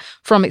say that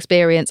from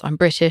experience. I'm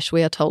British.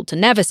 We are told to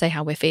never say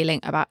how we're feeling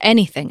about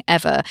anything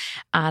ever.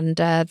 And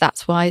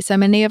that's why so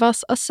many of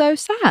us are so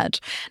sad.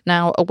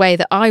 Now, a way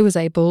that I was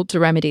able to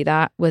remedy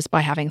that was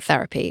by having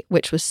therapy,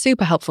 which was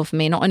super helpful for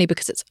me, not only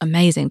because it's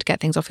amazing to get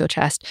things off your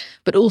chest,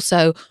 but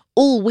also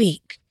all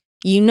week,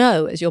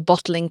 as you're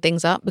bottling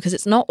things up, because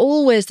it's not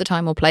always the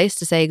time or place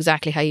to say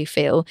exactly how you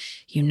feel,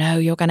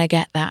 you're going to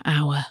get that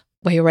hour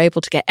where you're able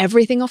to get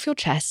everything off your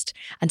chest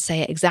and say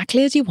it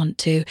exactly as you want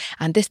to.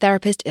 And this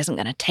therapist isn't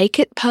going to take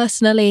it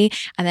personally,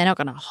 and they're not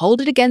going to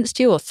hold it against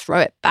you or throw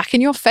it back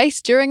in your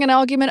face during an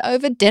argument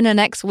over dinner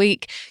next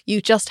week.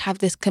 You just have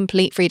this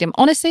complete freedom.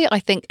 Honestly, I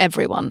think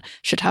everyone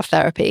should have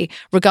therapy,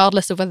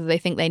 regardless of whether they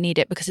think they need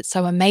it, because it's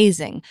so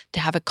amazing to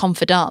have a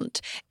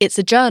confidant. It's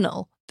a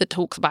journal that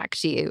talks back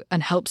to you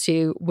and helps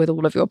you with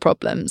all of your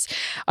problems.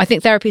 I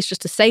think therapy is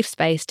just a safe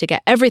space to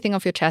get everything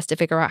off your chest, to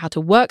figure out how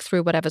to work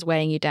through whatever's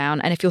weighing you down.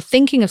 And if you're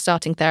thinking of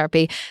starting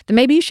therapy, then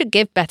maybe you should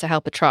give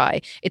BetterHelp a try.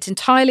 It's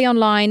entirely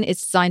online.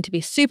 It's designed to be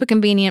super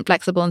convenient,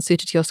 flexible, and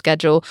suited to your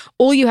schedule.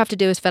 All you have to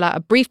do is fill out a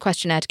brief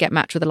questionnaire to get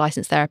matched with a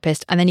licensed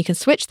therapist, and then you can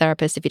switch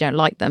therapists if you don't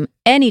like them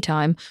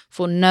anytime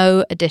for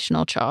no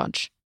additional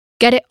charge.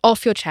 Get it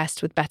off your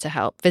chest with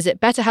BetterHelp.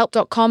 Visit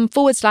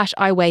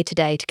betterhelp.com/iweigh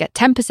today to get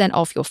 10%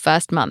 off your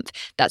first month.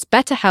 That's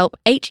BetterHelp,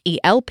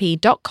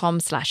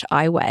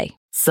 HELP.com/iweigh.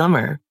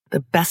 Summer, the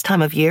best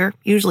time of year,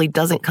 usually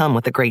doesn't come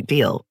with a great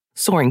deal.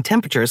 Soaring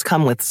temperatures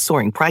come with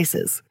soaring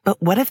prices.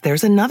 But what if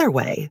there's another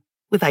way?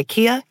 With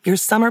IKEA, your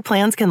summer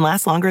plans can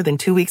last longer than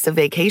 2 weeks of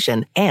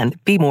vacation and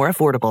be more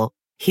affordable.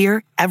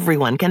 Here,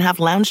 everyone can have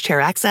lounge chair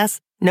access,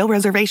 no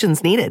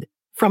reservations needed.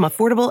 From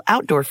affordable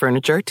outdoor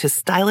furniture to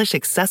stylish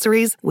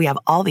accessories, we have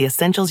all the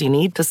essentials you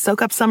need to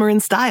soak up summer in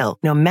style,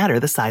 no matter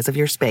the size of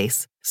your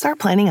space. Start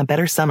planning a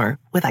better summer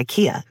with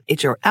IKEA.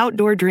 It's your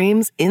outdoor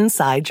dreams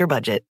inside your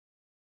budget.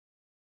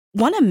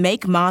 Want to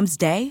make Mom's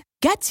day?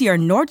 Get to your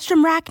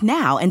Nordstrom Rack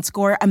now and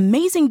score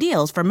amazing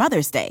deals for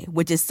Mother's Day,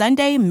 which is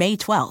Sunday, May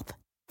 12th.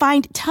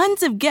 Find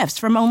tons of gifts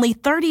from only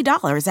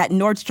 $30 at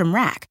Nordstrom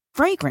Rack.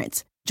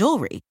 Fragrance,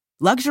 jewelry,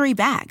 luxury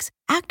bags,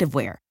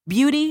 activewear,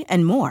 beauty,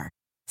 and more.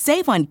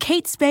 Save on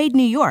Kate Spade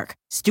New York,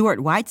 Stuart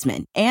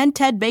Weitzman, and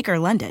Ted Baker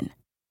London.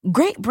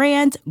 Great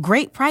brands,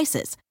 great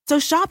prices. So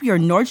shop your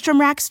Nordstrom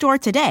Rack store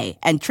today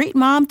and treat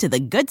Mom to the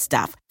good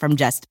stuff from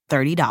just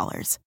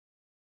 $30.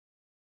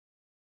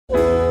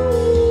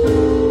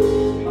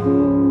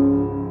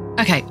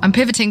 Okay, I'm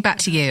pivoting back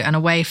to you and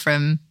away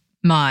from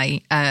my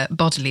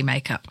bodily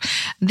makeup.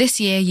 This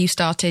year you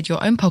started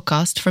your own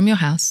podcast from your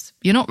house.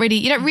 You don't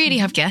really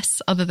have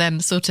guests other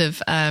than sort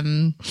of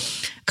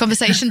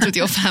conversations with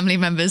your family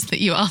members that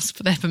you ask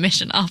for their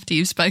permission after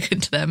you've spoken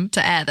to them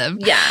to air them.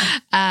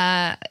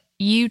 Yeah.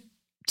 You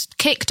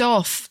kicked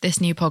off this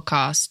new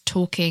podcast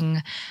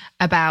talking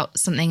about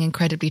something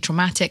incredibly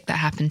traumatic that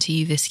happened to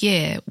you this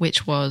year,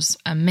 which was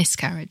a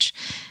miscarriage.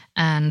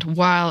 And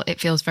while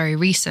it feels very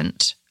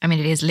recent, I mean,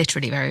 it is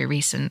literally very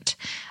recent,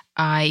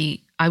 I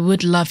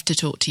would love to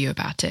talk to you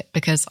about it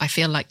because I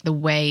feel like the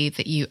way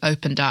that you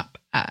opened up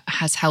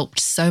has helped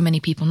so many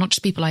people, not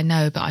just people I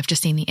know, but I've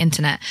just seen the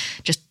internet,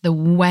 just the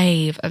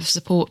wave of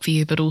support for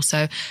you, but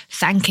also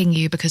thanking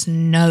you because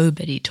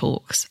nobody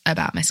talks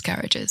about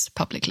miscarriages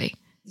publicly.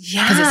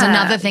 Yeah. Because it's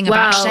another thing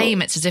about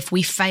shame. It's as if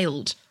we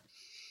failed.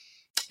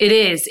 It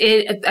is.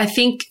 I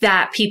think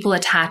that people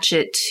attach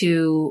it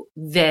to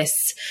this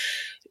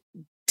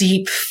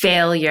deep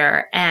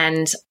failure.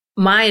 And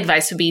my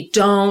advice would be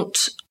don't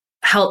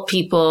help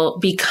people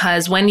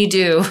because when you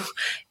do,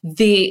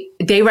 they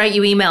write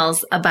you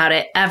emails about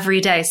it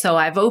every day. So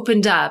I've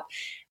opened up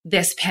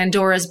this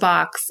Pandora's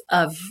box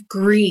of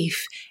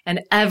grief.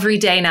 And every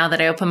day now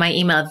that I open my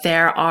email,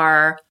 there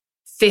are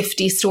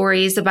 50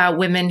 stories about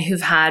women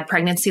who've had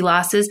pregnancy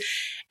losses.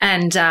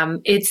 And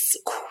it's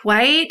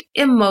quite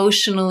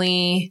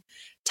emotionally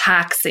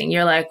taxing.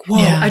 You're like, whoa,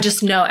 yeah. I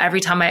just know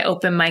every time I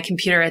open my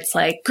computer, it's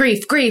like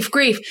grief, grief,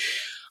 grief.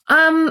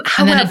 However,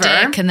 and then a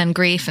dick, and then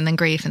grief, and then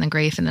grief, and then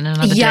grief, and then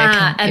another dick.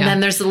 And then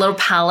there's a little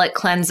palate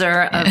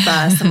cleanser of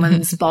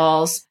someone's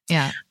balls.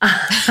 Yeah.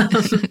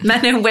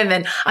 Men and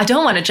women. I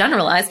don't want to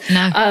generalize.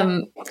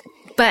 No.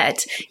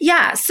 But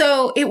yeah,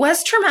 so it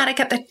was traumatic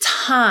at the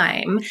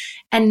time.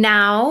 And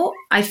now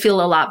I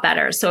feel a lot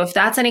better. So if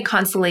that's any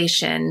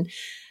consolation,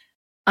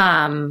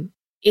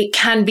 it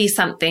can be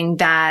something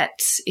that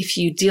if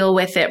you deal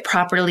with it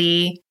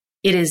properly,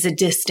 it is a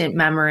distant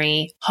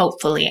memory,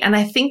 hopefully. And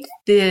I think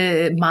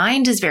the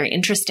mind is very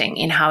interesting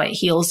in how it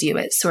heals you.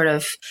 It's sort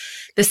of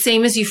the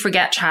same as you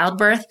forget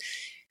childbirth,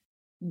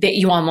 that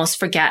you almost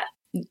forget,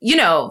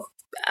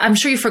 I'm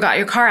sure you forgot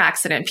your car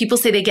accident. People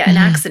say they get in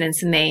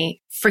accidents and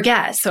they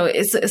forget. So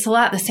it's a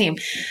lot the same.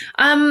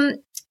 I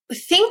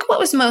think what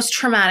was most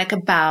traumatic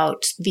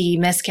about the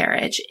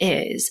miscarriage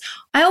is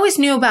I always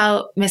knew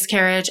about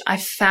miscarriage. I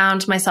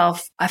found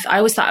myself, I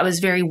always thought I was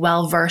very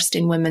well versed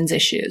in women's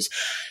issues.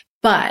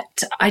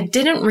 But I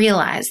didn't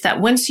realize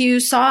that once you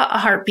saw a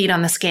heartbeat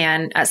on the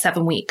scan at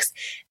 7 weeks,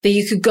 that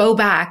you could go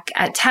back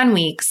at 10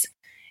 weeks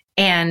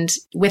and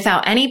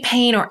without any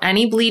pain or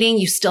any bleeding,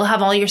 you still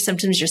have all your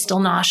symptoms. You're still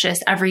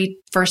nauseous. Every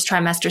first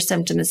trimester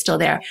symptom is still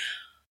there.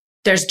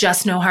 There's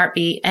just no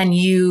heartbeat and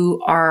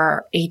you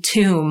are a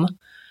tomb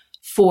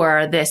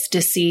for this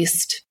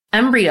deceased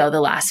embryo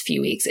the last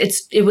few weeks.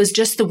 It was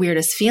just the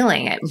weirdest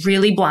feeling. It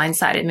really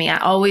blindsided me. I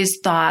always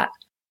thought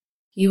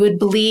you would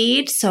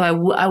bleed. So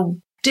I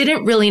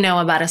didn't really know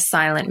about a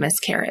silent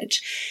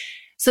miscarriage.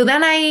 So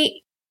then I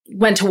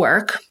went to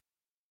work.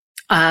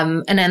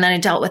 And then I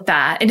dealt with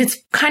that. And it's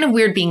kind of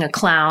weird being a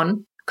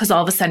clown because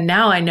all of a sudden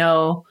now I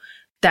know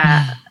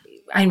that,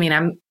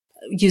 I'm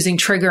using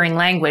triggering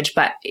language,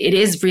 but it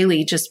is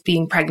really just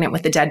being pregnant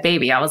with a dead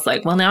baby. I was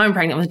like, well, now I'm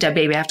pregnant with a dead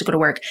baby. I have to go to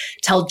work,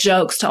 tell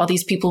jokes to all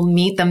these people,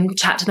 meet them,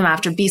 chat to them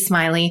after, be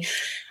smiley.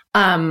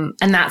 And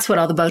that's what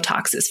all the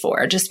Botox is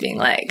for. Just being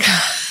like,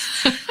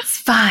 it's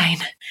fine.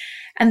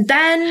 And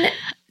then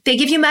they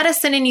give you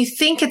medicine and you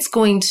think it's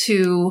going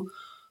to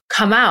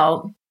come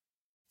out,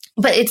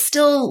 but it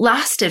still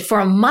lasted for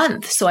a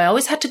month. So I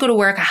always had to go to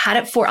work. I had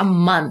it for a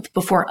month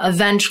before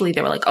eventually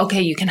they were like,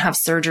 okay, you can have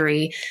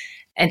surgery.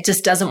 It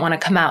just doesn't want to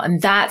come out.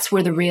 And that's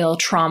where the real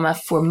trauma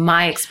for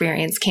my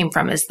experience came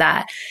from, is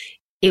that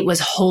it was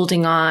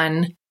holding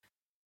on.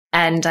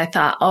 And I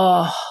thought,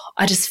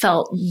 I just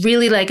felt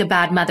really like a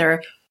bad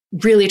mother,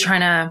 really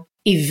trying to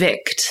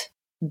evict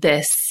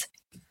this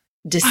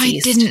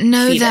deceased I didn't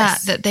know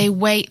fetus. that they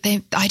wait.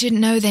 I didn't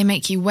know they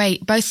make you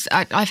wait. Both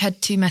I've had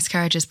 2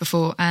 miscarriages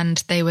before,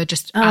 and they were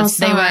just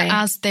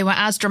they were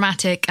as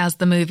dramatic as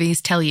the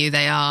movies tell you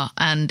they are,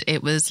 and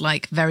it was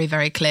like very,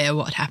 very clear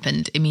what had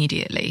happened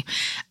immediately.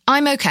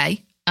 I'm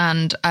okay,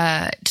 and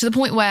to the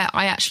point where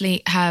I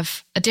actually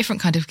have a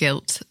different kind of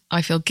guilt.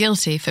 I feel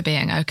guilty for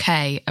being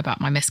okay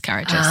about my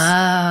miscarriages.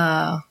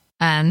 Oh.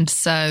 And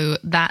so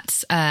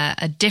that's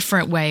a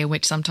different way in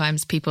which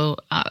sometimes people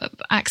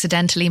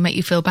accidentally make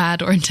you feel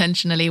bad, or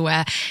intentionally,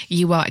 where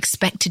you are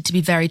expected to be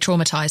very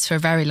traumatized for a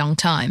very long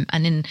time.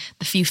 And in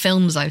the few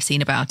films I've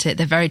seen about it,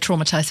 they're very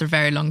traumatized for a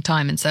very long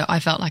time. And so I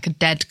felt like a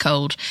dead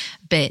cold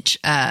bitch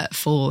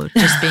for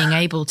just being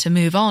able to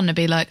move on and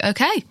be like,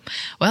 okay,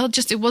 well,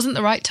 just it wasn't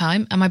the right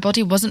time, and my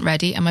body wasn't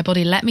ready, and my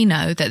body let me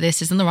know that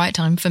this isn't the right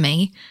time for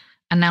me.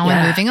 And now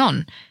I'm moving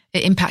on.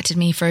 It impacted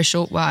me for a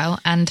short while.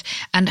 And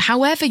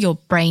however your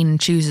brain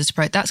chooses to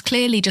approach, that's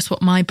clearly just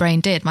what my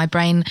brain did. My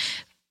brain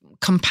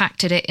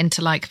compacted it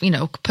into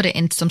put it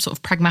into some sort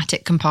of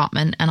pragmatic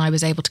compartment, and I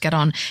was able to get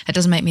on. It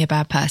doesn't make me a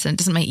bad person. It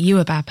doesn't make you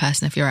a bad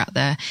person if you're out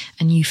there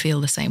and you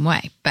feel the same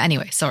way. But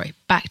anyway, sorry,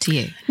 back to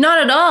you. Not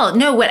at all.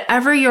 No,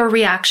 whatever your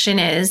reaction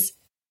is,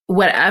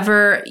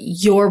 whatever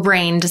your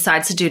brain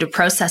decides to do to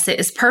process it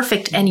is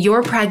perfect. And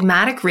your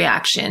pragmatic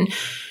reaction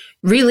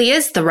really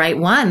is the right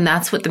one.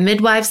 That's what the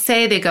midwives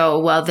say. They go,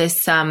 well,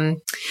 the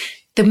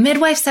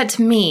midwife said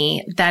to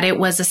me that it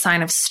was a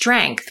sign of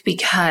strength,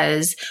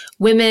 because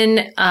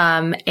women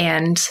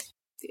and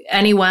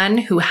anyone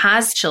who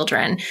has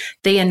children,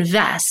 they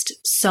invest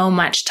so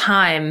much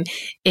time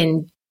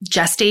in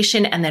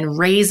gestation and then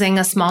raising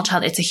a small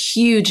child. It's a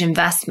huge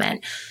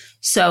investment.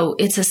 So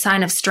it's a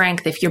sign of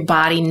strength if your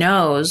body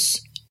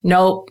knows,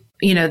 nope,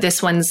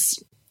 this one's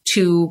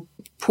too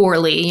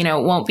poorly, it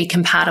won't be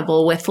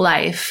compatible with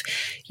life.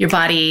 Your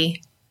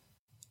body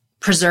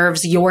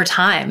preserves your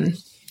time,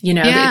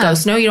 it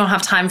goes, no, you don't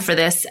have time for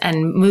this,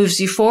 and moves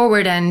you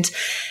forward. And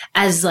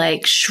as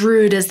like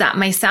shrewd as that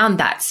may sound,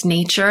 that's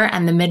nature.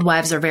 And the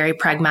midwives are very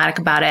pragmatic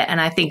about it. And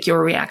I think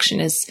your reaction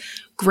is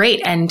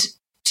great. And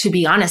to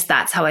be honest,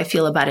 that's how I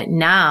feel about it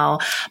now.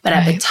 But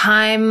at the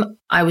time,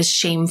 I was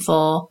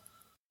shameful.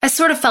 I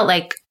sort of felt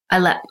like I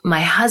let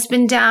my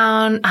husband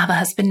down. I have a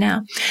husband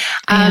now.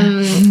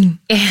 And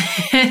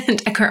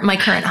my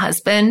current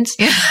husband,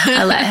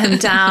 I let him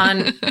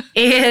down.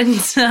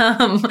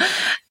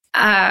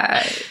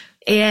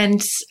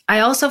 And I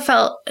also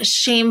felt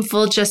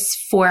shameful just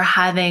for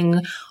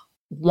having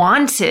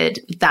wanted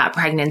that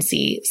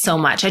pregnancy so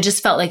much. I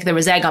just felt like there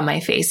was egg on my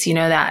face,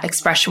 that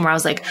expression where I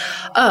was like,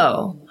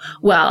 oh,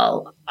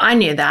 well, I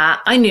knew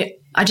that.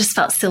 I just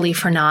felt silly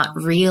for not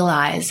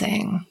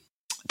realizing.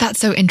 That's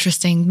so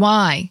interesting.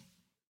 Why?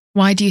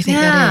 Why do you think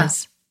that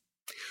is?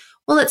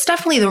 Well, it's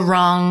definitely the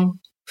wrong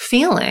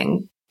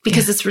feeling,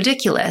 because it's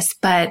ridiculous,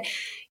 but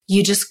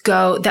you just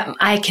go that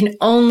I can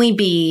only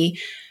be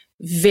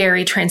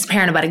very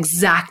transparent about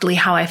exactly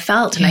how I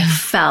felt. And I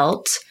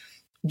felt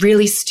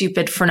really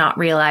stupid for not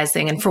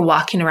realizing and for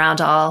walking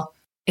around all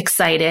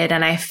excited.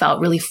 And I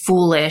felt really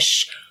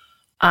foolish.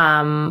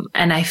 And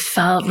I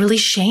felt really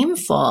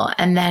shameful.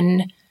 And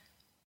then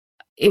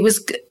it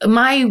was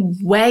my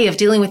way of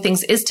dealing with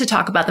things is to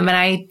talk about them. And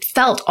I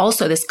felt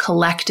also this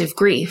collective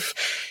grief,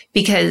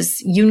 because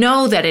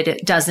that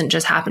it doesn't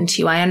just happen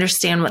to you. I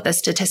understand what the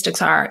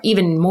statistics are,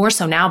 even more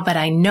so now, but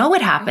I know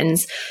it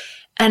happens.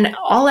 And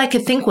all I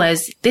could think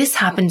was, this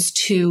happens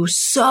to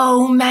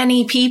so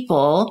many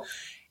people,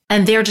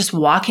 and they're just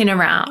walking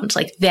around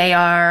like they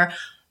are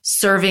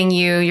serving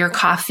you your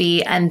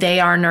coffee, and they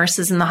are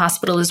nurses in the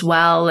hospital as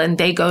well. And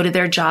they go to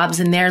their jobs,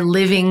 and they're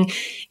living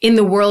in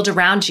the world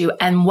around you.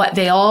 And what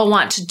they all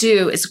want to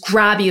do is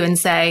grab you and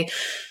say,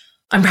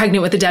 I'm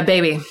pregnant with a dead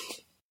baby.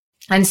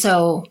 And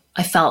so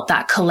I felt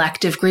that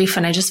collective grief,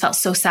 and I just felt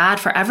so sad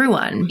for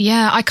everyone.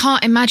 Yeah, I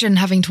can't imagine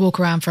having to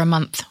walk around for a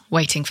month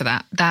waiting for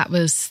that. That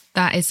is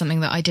something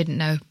that I didn't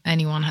know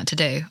anyone had to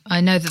do. I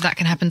know that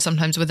can happen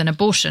sometimes with an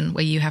abortion,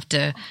 where you have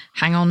to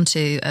hang on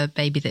to a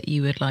baby that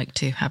you would like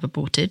to have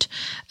aborted.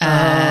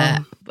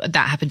 That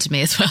happened to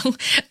me as well.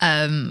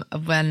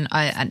 When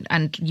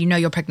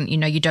you're pregnant,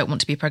 you don't want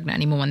to be pregnant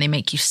anymore, when they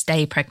make you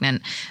stay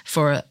pregnant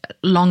for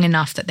long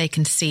enough that they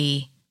can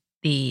see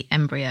the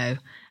embryo.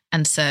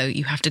 And so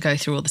you have to go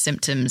through all the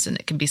symptoms, and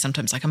it can be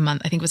sometimes like a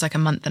month. I think it was like a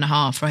month and a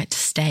half, right, to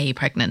stay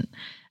pregnant.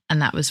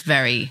 And that was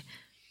very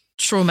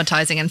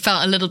traumatizing, and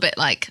felt a little bit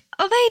like,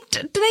 do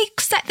they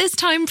set this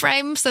time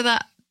frame so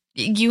that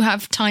you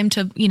have time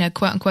to,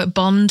 quote unquote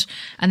bond,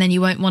 and then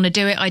you won't want to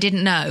do it? I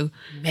didn't know.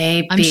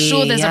 Maybe. I'm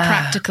sure there's a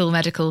practical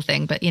medical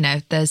thing, but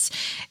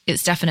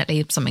it's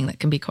definitely something that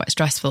can be quite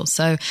stressful.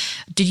 So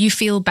did you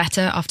feel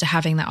better after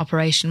having that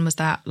operation? Was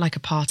that like a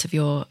part of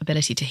your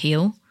ability to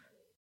heal?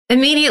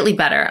 Immediately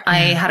better. I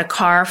had a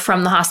car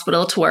from the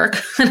hospital to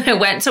work, and I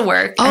went to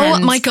work. Oh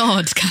my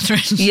God,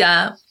 Catherine.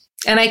 Yeah.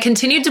 And I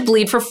continued to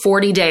bleed for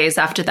 40 days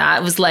after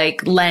that. It was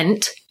like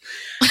Lent.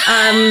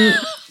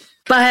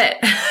 But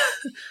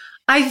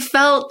I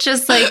felt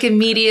just like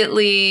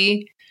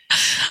immediately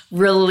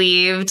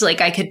relieved,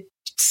 like I could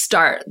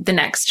start the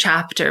next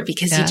chapter,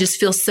 because you just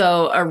feel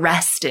so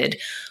arrested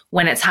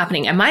when it's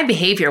happening. And my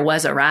behavior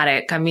was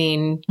erratic. I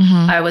mean,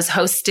 I was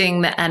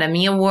hosting the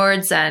NME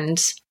Awards and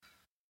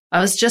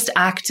I was just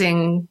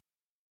acting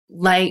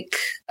like,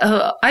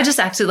 I just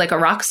acted like a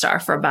rock star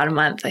for about a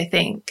month, I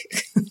think.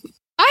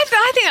 I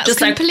think that's just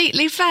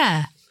completely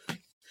fair.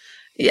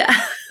 Yeah.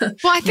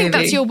 Well, I think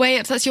that's your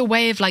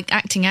way of like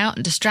acting out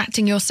and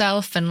distracting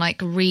yourself and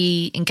like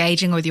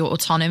re-engaging with your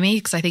autonomy,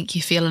 because I think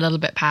you feel a little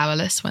bit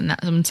powerless when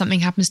something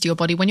happens to your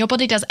body. When your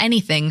body does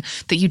anything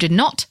that you did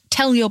not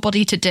tell your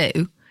body to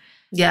do,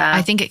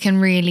 I think it can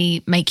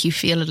really make you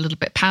feel a little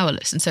bit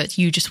powerless. And so it's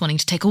you just wanting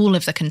to take all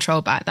of the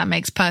control back. That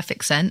makes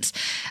perfect sense.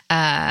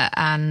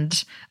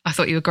 And I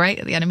thought you were great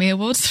at the NME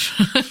Awards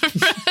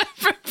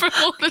from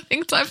all the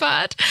things I've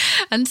heard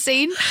and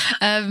seen.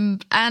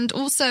 And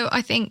also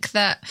I think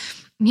that,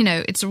 you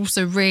know, it's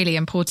also really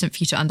important for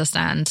you to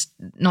understand,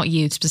 not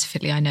you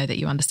specifically, I know that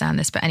you understand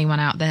this, but anyone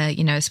out there,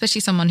 you know,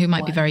 especially someone who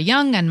might be very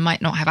young and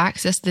might not have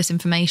access to this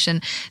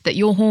information, that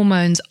your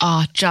hormones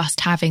are just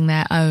having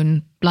their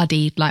own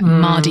bloody like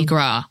Mardi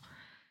Gras.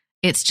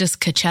 It's just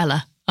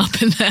Coachella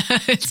up in there.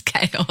 It's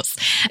chaos.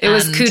 It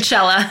was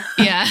Coachella.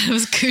 Yeah, it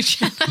was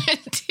Coachella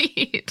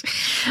indeed.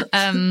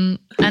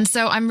 And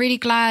so I'm really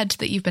glad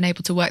that you've been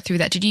able to work through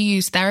that. Did you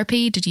use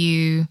therapy? Did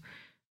you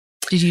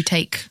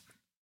take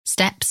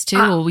steps too,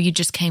 or you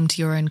just came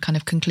to your own kind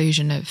of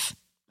conclusion of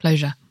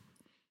closure?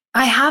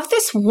 I have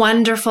this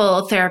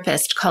wonderful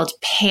therapist called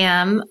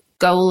Pam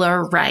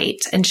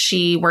Goler-Wright, and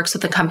she works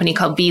with a company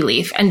called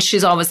Beleaf. And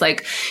she's always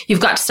like, you've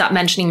got to stop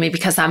mentioning me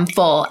because I'm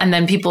full. And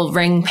then people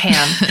ring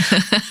Pam.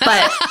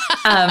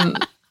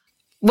 But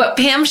what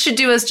Pam should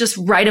do is just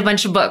write a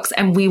bunch of books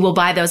and we will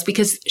buy those,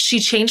 because she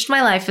changed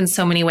my life in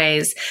so many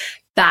ways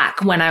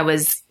back when I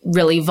was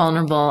really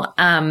vulnerable.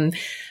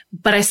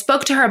 But I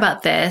spoke to her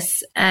about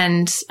this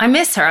and I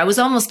miss her. I was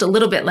almost a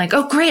little bit like,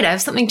 oh, great, I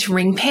have something to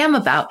ring Pam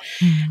about.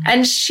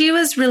 And she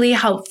was really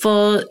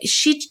helpful.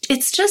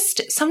 It's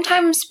just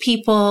sometimes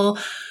people,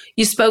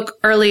 you spoke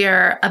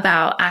earlier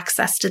about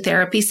access to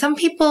therapy. Some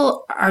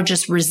people are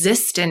just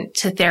resistant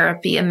to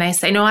therapy and they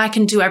say, no, I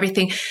can do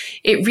everything.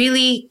 It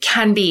really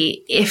can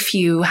be, if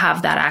you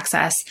have that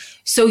access,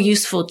 so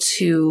useful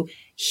to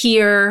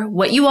hear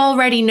what you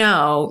already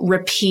know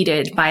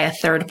repeated by a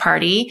third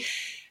party.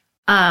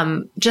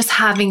 Just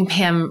having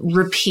Pam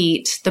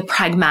repeat the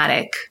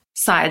pragmatic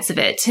sides of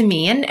it to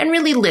me and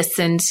really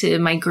listen to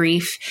my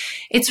grief.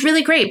 It's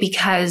really great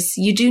because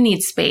you do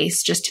need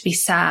space just to be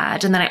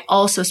sad. And then I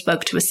also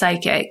spoke to a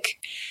psychic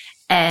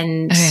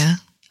and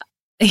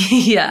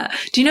yeah.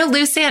 Do you know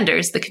Lou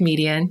Sanders, the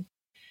comedian?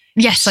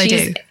 Yes, I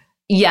do.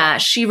 Yeah.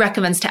 She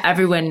recommends to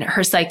everyone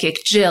her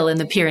psychic Jill in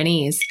the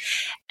Pyrenees.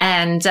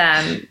 And,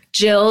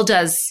 Jill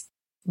does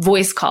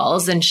voice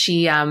calls and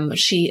she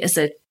is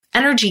a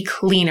energy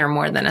cleaner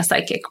more than a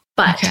psychic.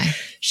 But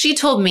she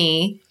told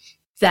me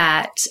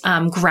that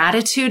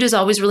gratitude is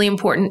always really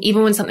important,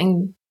 even when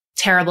something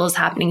terrible is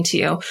happening to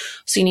you.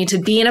 So you need to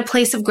be in a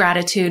place of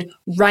gratitude,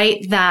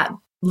 write that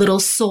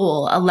little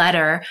soul a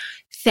letter,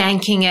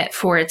 thanking it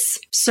for its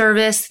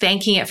service,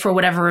 thanking it for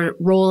whatever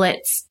role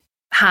it's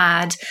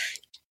had.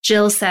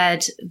 Jill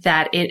said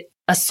that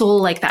a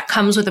soul like that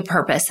comes with a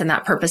purpose, and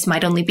that purpose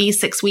might only be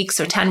 6 weeks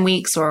or 10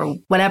 weeks or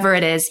whatever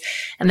it is.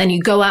 And then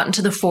you go out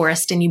into the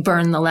forest and you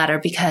burn the letter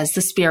because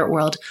the spirit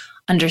world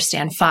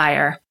understand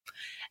fire,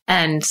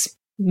 and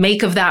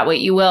make of that what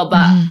you will.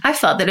 But I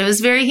felt that it was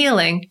very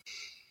healing.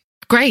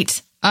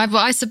 Great.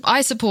 I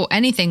support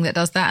anything that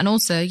does that. And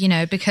also, you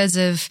know, because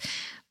of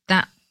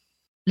that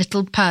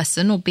little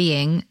person or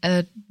being,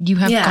 you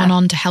have gone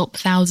on to help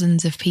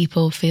thousands of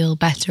people feel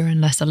better and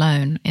less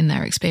alone in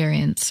their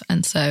experience.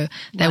 And so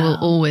there will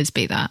always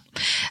be that.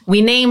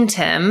 We named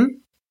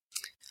him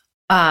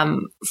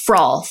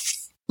Frolf,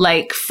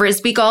 like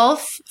Frisbee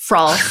golf,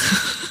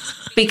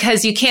 Frolf,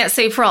 because you can't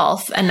say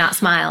Frolf and not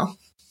smile.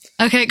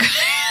 Okay, great.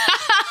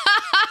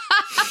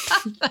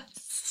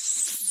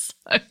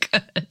 That's so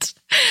good.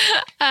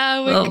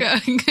 We're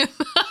going.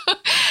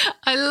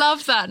 I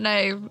love that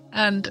name,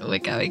 and we're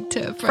going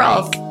to a break.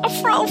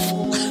 Frolf.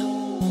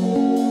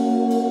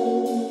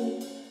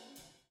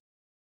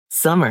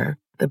 Summer,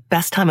 the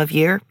best time of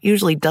year,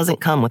 usually doesn't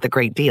come with a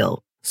great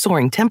deal.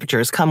 Soaring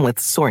temperatures come with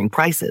soaring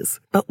prices.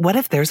 But what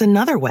if there's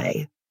another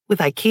way? With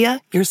IKEA,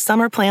 your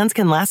summer plans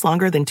can last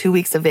longer than 2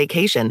 weeks of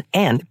vacation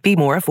and be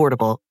more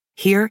affordable.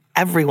 Here,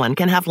 everyone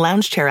can have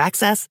lounge chair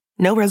access,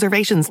 no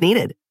reservations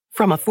needed.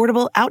 From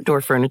affordable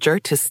outdoor furniture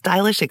to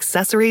stylish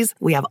accessories,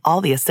 we have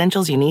all the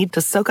essentials you need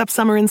to soak up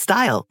summer in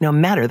style, no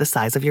matter the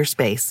size of your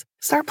space.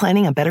 Start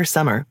planning a better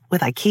summer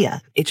with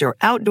IKEA. It's your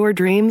outdoor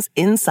dreams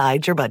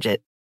inside your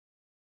budget.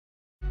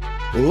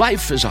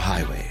 Life is a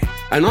highway,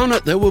 and on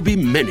it there will be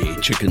many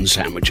chicken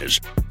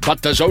sandwiches.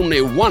 But there's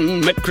only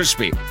one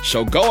McCrispy.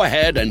 So go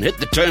ahead and hit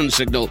the turn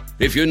signal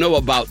if you know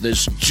about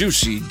this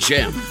juicy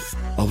gem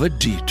of a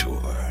detour.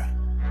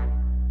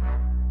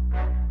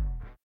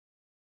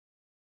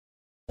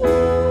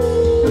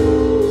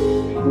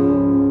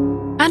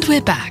 And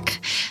we're back.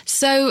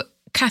 So,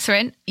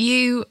 Catherine,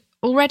 you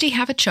already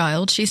have a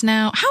child. She's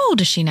now, how old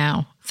is she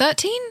now?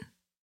 13?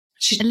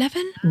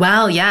 11?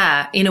 Well,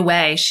 yeah, in a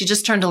way. She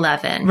just turned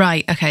 11.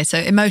 Right. Okay. So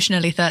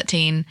emotionally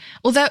 13.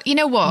 Although, you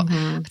know what?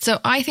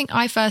 So I think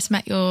I first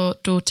met your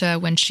daughter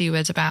when she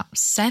was about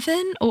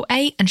 7 or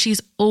 8, and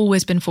she's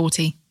always been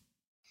 40.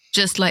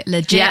 Just like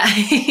legit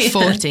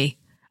 40.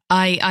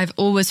 I've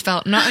always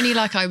felt not only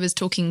like I was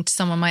talking to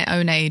someone my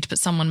own age, but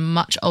someone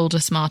much older,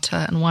 smarter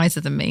and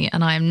wiser than me.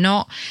 And I am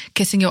not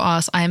kissing your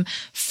ass. I am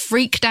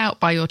freaked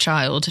out by your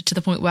child to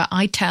the point where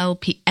I tell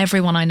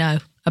everyone I know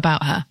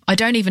about her. I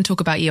don't even talk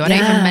about you. I don't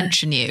even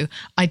mention you.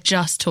 I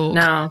just talk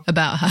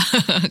about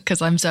her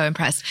because I'm so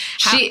impressed.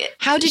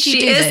 How did you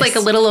do this? She is like a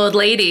little old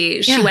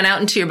lady. She went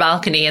out into your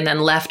balcony and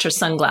then left her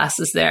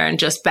sunglasses there and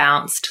just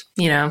bounced,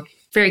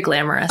 very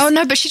glamorous. Oh,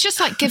 no, but she just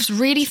like gives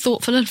really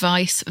thoughtful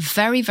advice,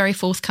 very, very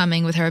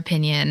forthcoming with her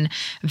opinion,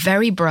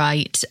 very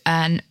bright.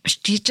 And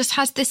she just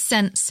has this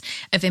sense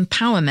of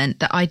empowerment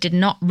that I did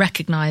not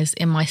recognize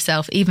in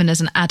myself, even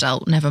as an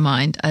adult, never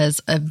mind,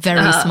 as a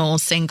very small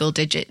single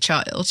digit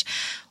child.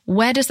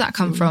 Where does that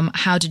come from?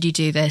 How did you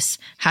do this?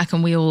 How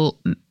can we all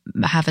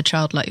have a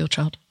child like your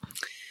child?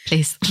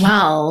 Please.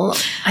 Well,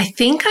 I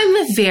think I'm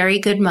a very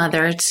good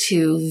mother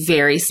to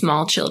very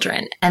small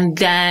children. And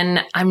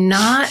then I'm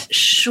not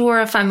sure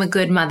if I'm a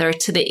good mother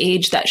to the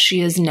age that she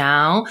is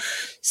now.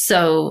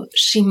 So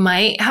she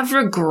might have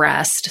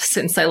regressed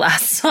since I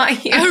last saw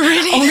you. Oh,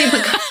 really?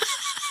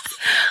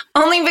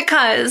 Only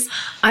because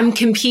I'm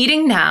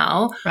competing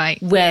now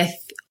with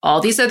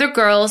all these other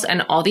girls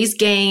and all these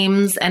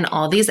games and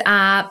all these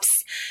apps.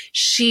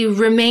 She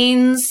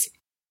remains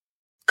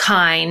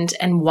kind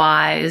and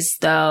wise,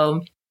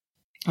 though.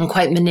 I'm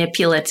quite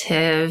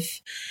manipulative.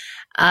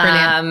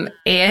 And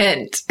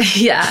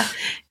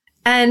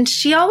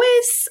she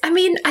always,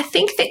 I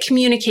think that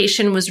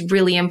communication was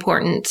really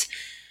important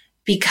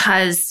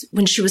because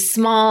when she was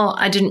small,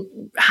 I didn't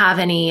have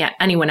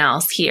anyone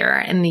else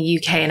here in the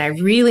UK, and I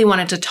really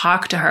wanted to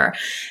talk to her,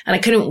 and I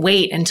couldn't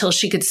wait until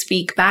she could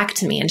speak back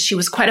to me. And she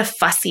was quite a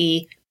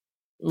fussy,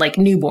 like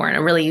newborn,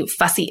 a really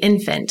fussy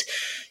infant.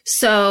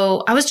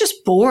 So I was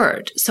just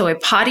bored. So I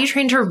potty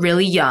trained her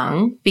really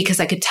young because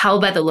I could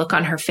tell by the look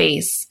on her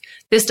face.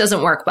 This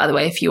doesn't work, by the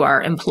way, if you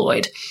are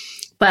employed.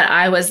 But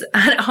I was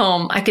at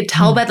home. I could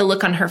tell by the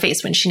look on her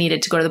face when she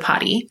needed to go to the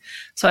potty.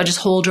 So I just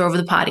hold her over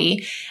the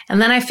potty.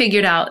 And then I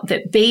figured out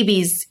that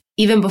babies,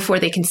 even before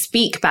they can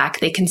speak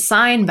back, they can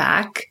sign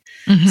back.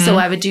 So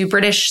I would do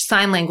British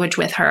Sign Language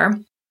with her.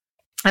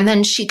 And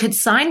then she could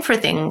sign for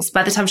things.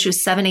 By the time she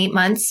was 7, 8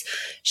 months,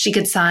 she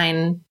could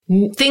sign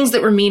things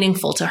that were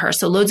meaningful to her.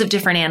 So loads of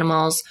different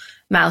animals: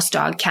 mouse,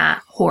 dog,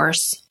 cat,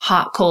 horse,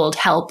 hot, cold,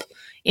 help,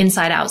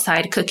 inside,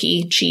 outside,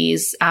 cookie,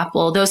 cheese,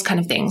 apple, those kind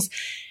of things.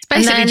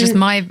 It's basically just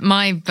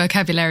my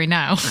vocabulary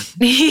now.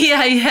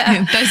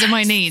 Yeah. Those are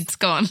my needs.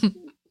 Go on.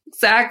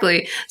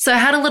 Exactly. So I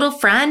had a little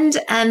friend,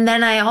 and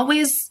then I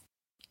always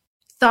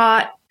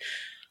thought,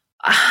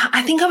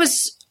 I think I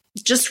was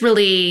just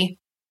really,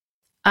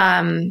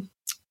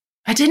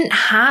 I didn't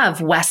have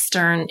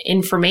Western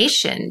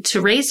information to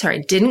raise her. I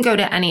didn't go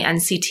to any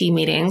NCT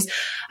meetings.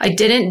 I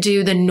didn't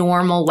do the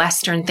normal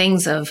Western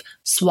things of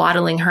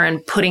swaddling her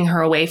and putting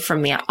her away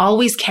from me. I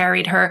always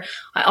carried her.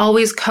 I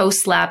always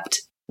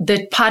co-slept.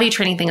 The potty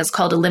training thing is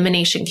called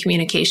elimination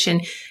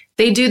communication.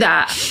 They do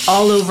that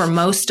all over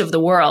most of the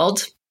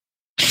world.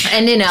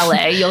 And in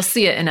LA, you'll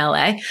see it in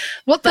LA.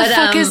 What the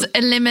fuck is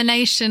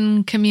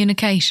elimination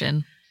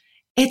communication?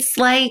 It's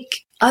like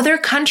other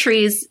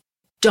countries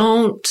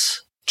don't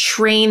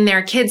train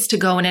their kids to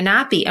go in a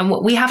nappy. And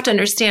what we have to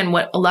understand,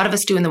 what a lot of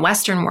us do in the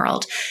Western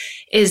world,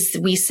 is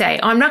we say,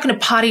 I'm not going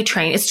to potty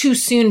train. It's too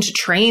soon to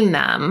train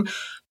them.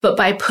 But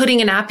by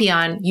putting a nappy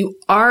on, you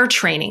are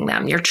training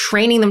them. You're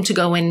training them to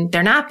go in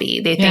their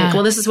nappy. They think,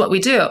 well, this is what we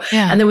do.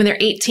 Yeah. And then when they're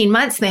 18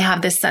 months, they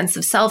have this sense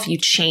of self. You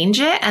change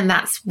it. And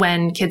that's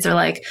when kids are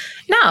like,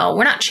 no,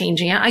 we're not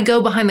changing it. I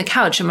go behind the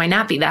couch in my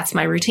nappy. That's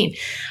my routine.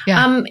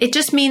 Yeah. It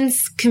just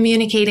means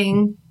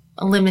communicating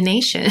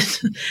elimination.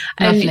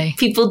 And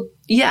people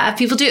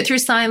do it through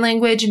sign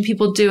language, and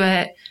people do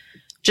it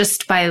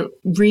just by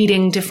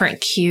reading different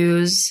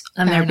cues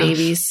on their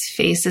babies'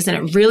 faces. And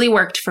it really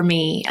worked for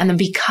me. And then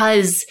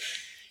because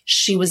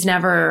she was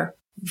never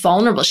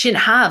vulnerable, she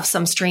didn't have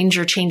some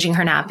stranger changing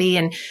her nappy,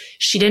 and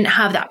she didn't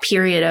have that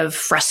period of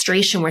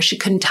frustration where she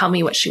couldn't tell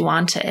me what she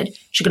wanted.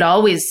 She could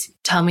always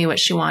tell me what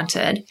she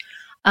wanted.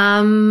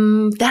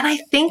 Then I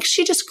think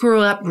she just grew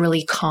up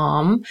really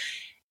calm,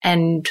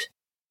 and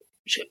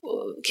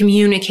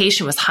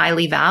communication was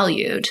highly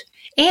valued.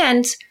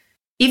 And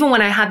even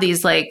when I had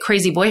these like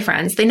crazy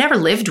boyfriends, they never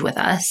lived with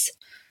us.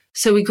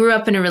 So we grew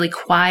up in a really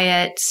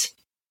quiet,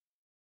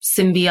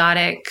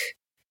 symbiotic,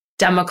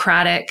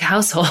 democratic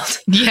household.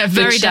 Yeah,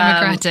 very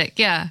democratic.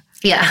 Yeah.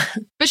 Yeah.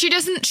 But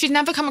she'd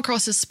never come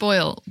across as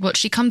spoiled. What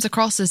she comes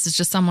across as is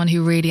just someone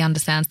who really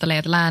understands the lay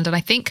of the land. And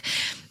I think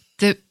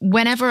that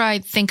whenever I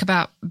think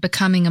about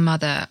becoming a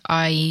mother,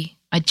 I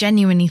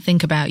genuinely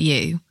think about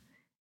you.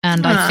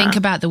 And I think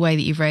about the way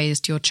that you've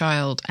raised your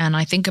child. And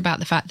I think about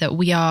the fact that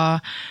we are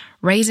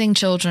raising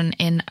children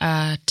in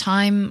a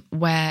time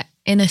where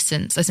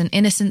innocence,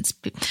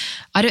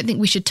 I don't think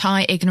we should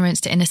tie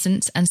ignorance to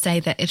innocence and say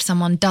that if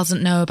someone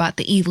doesn't know about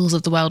the evils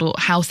of the world or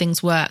how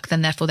things work,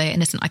 then therefore they're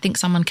innocent. I think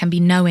someone can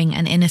be knowing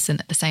and innocent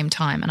at the same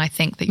time. And I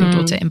think that your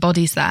daughter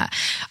embodies that.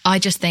 I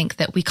just think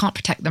that we can't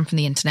protect them from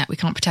the internet. We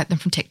can't protect them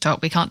from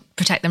TikTok. We can't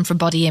protect them from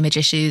body image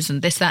issues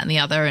and this, that, and the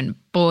other, and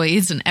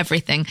boys and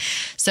everything.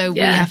 So we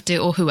have to,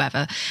 or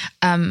whoever.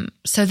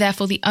 So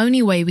therefore the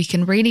only way we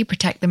can really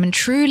protect them and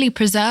truly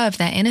preserve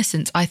their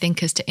innocence, I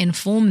think, is to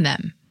inform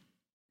them,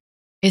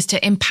 is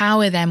to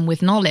empower them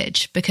with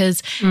knowledge,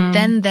 because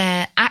then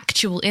their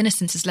actual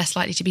innocence is less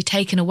likely to be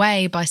taken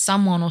away by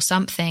someone or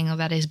something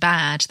that is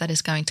bad, that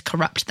is going to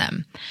corrupt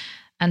them.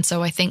 And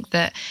so I think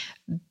that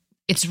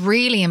it's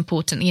really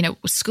important. You know,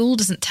 school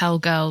doesn't tell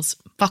girls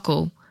fuck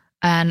all,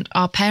 and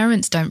our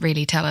parents don't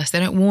really tell us. They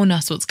don't warn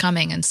us what's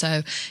coming. And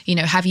so, you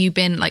know, have you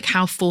been, like,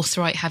 how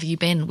forthright have you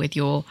been with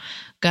your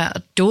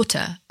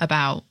daughter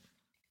about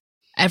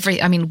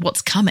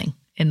what's coming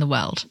in the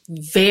world?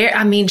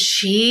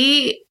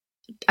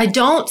 I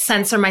don't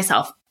censor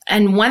myself.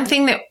 And one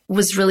thing that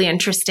was really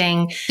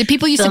interesting. Did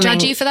people used to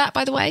judge you for that,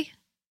 by the way?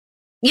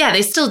 Yeah,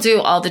 they still do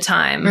all the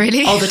time.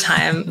 Really? All the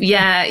time.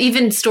 Yeah.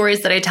 Even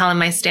stories that I tell in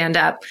my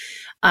stand-up,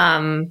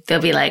 they'll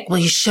be like, well,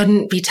 you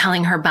shouldn't be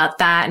telling her about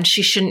that, and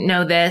she shouldn't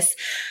know this.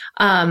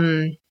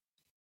 And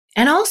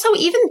also,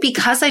 even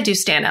because I do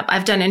stand-up,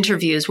 I've done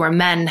interviews where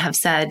men have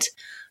said,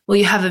 well,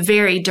 you have a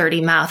very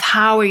dirty mouth.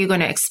 How are you going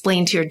to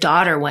explain to your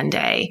daughter one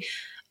day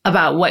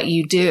about what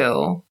you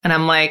do? And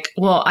I'm like,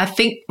 well, I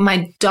think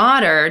my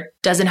daughter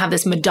doesn't have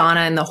this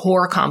Madonna in the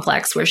whore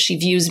complex where she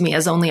views me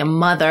as only a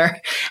mother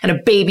and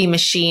a baby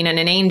machine and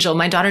an angel.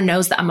 My daughter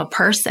knows that I'm a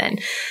person.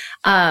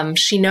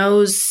 She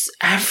knows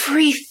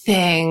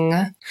everything.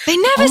 They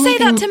never say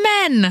that to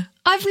men.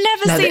 I've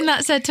never seen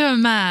that said to a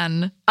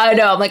man. I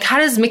know. I'm like, how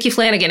does Mickey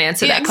Flanagan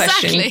answer that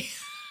question?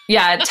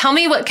 Yeah. Tell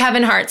me what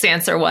Kevin Hart's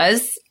answer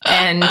was.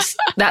 And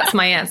that's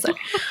my answer.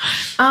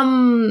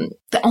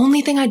 The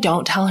only thing I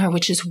don't tell her,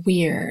 which is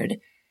weird,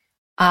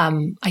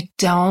 I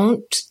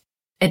don't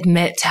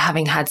admit to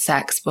having had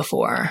sex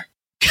before.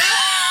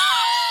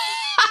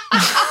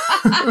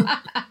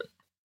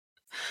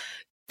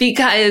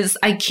 Because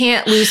I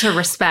can't lose her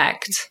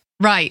respect.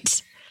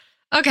 Right.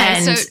 Okay,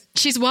 so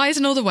she's wise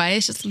in all the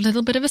ways, just a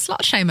little bit of a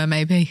slut shamer,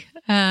 maybe.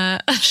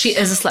 She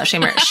is a slut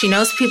shamer. She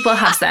knows people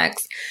have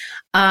sex.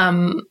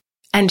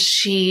 And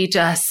she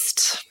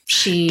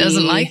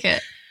doesn't like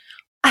it.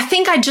 I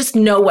think I just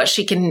know what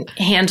she can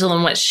handle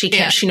and what she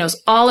can't. Yeah. She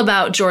knows all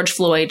about George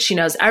Floyd. She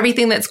knows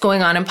everything that's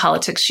going on in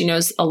politics. She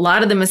knows a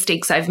lot of the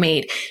mistakes I've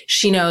made.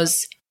 She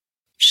knows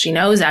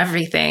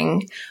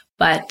everything,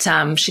 but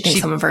she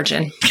thinks I'm a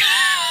virgin.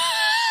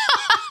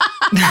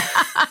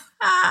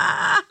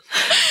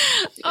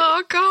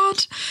 Oh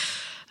God.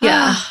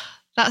 Yeah.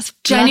 That's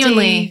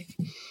genuinely.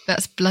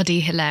 That's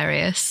bloody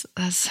hilarious.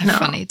 That's so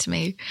funny to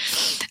me.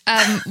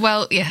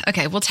 Well, yeah.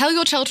 Okay. Well, tell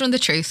your children the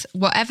truth,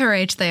 whatever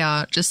age they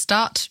are. Just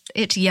start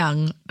it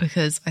young,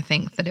 because I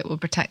think that it will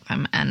protect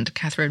them. And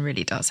Catherine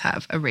really does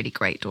have a really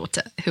great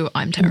daughter who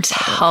I'm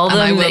terrified of. Tell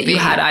them that you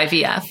had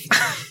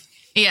IVF.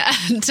 Yeah.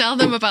 Tell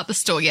them about the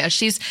stork. Yeah.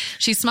 She's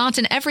smart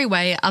in every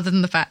way other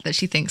than the fact that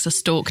she thinks a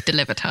stork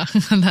delivered her.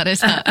 And that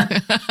is her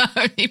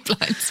only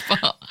blind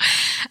spot.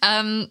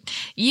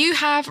 You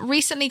have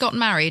recently gotten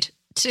married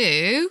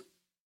to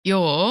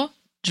your,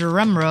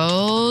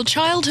 drumroll,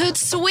 childhood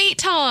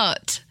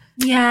sweetheart.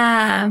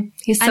 Yeah,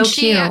 he's so cute. And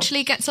she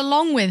actually gets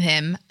along with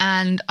him.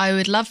 And I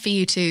would love for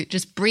you to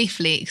just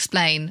briefly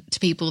explain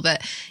to people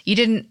that you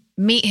didn't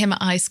meet him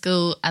at high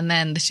school and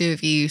then the two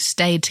of you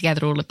stayed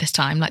together all of this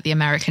time, like the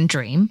American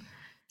dream.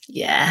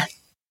 Yeah.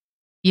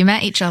 You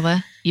met each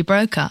other, you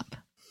broke up.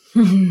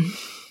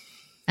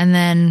 And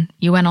then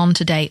you went on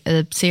to date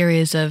a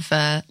series of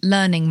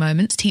learning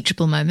moments,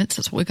 teachable moments.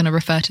 That's what we're going to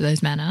refer to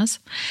those men as,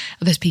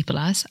 or those people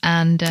as.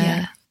 And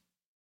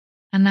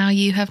now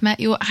you have met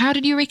how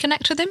did you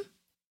reconnect with him?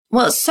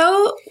 Well, it's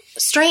so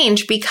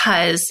strange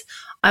because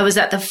I was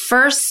at the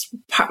first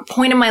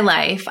point in my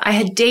life. I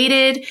had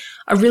dated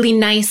a really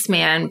nice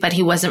man, but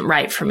he wasn't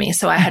right for me.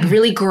 So I had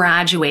really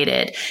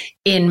graduated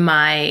in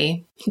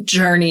my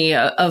journey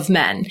of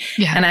men.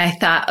 Yeah. And I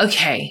thought,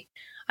 okay,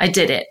 I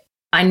did it.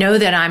 I know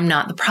that I'm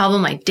not the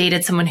problem. I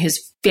dated someone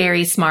who's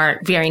very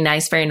smart, very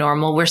nice, very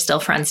normal. We're still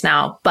friends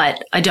now,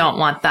 but I don't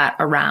want that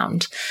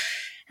around.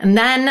 And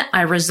then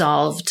I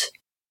resolved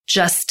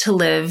just to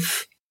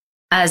live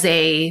as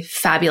a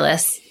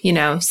fabulous,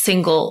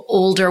 single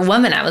older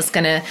woman. I was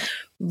going to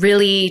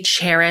really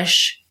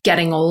cherish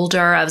getting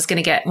older. I was going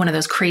to get one of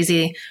those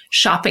crazy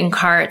shopping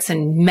carts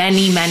and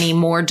many, many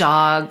more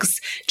dogs,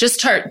 just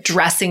start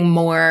dressing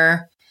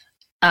more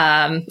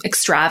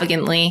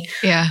extravagantly,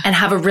 and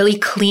have a really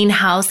clean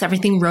house,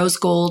 everything rose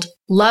gold.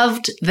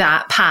 Loved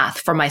that path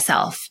for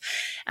myself.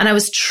 And I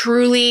was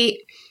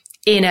truly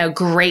in a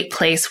great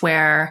place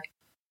where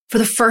for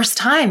the first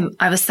time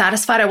I was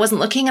satisfied. I wasn't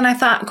looking, and I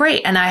thought,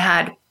 great. And I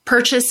had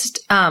purchased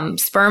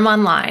sperm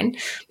online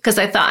because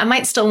I thought I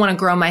might still want to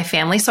grow my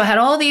family. So I had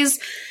all these,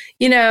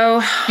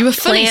 you were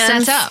fully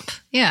set up.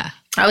 Yeah.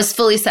 I was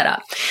fully set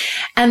up.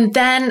 And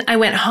then I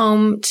went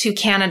home to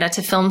Canada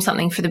to film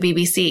something for the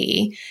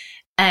BBC.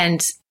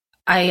 And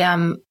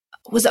I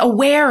was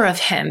aware of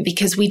him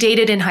because we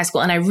dated in high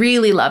school and I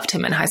really loved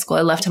him in high school.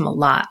 I loved him a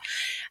lot.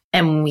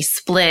 And when we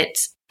split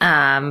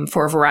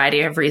for a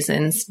variety of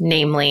reasons,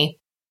 namely,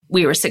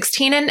 we were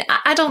 16. And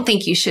I don't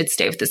think you should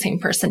stay with the same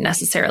person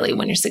necessarily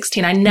when you're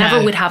 16. I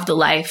never would have the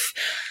life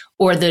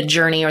or the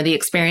journey or the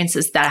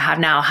experiences that I have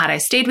now had I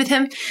stayed with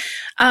him.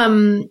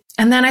 And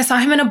then I saw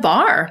him in a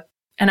bar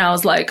and I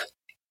was like,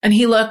 and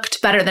he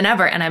looked better than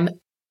ever. And I'm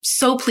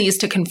so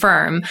pleased to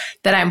confirm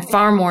that I'm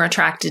far more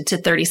attracted to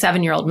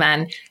 37-year-old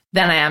men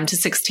than I am to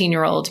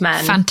 16-year-old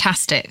men.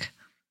 Fantastic.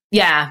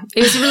 Yeah,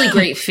 it was a really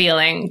great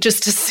feeling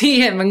just to see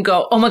him and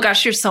go, oh my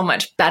gosh, you're so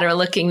much better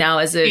looking now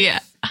as a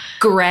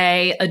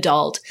gray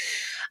adult.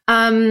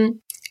 And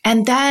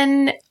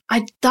then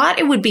I thought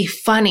it would be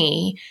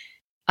funny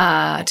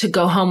to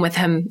go home with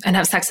him and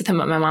have sex with him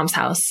at my mom's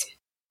house,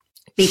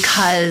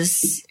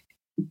 because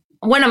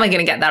when am I going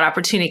to get that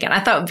opportunity again? I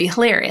thought it would be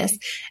hilarious.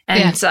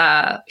 And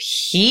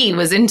he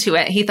was into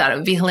it. He thought it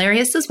would be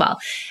hilarious as well.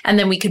 And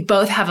then we could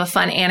both have a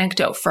fun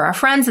anecdote for our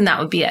friends and that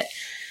would be it.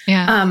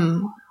 Yeah.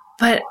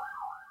 But,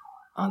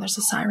 there's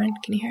a siren.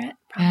 Can you hear it?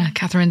 Yeah,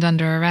 Catherine's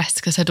under arrest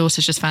because her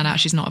daughter's just found out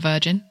she's not a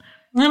virgin.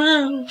 I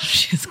know.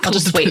 I'll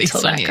just wait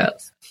till that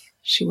goes.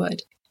 She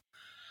would.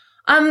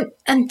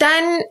 And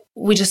then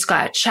we just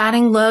got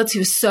chatting loads. He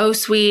was so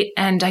sweet.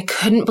 And I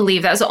couldn't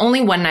believe that was the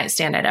only one night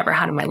stand I'd ever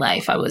had in my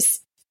life.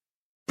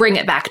 Bring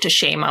it back to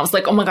shame. I was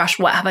like, oh my gosh,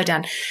 what have I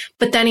done?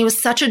 But then he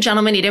was such a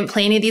gentleman. He didn't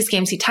play any of these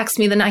games. He texted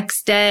me the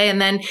next day. And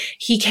then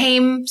he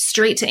came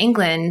straight to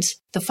England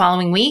the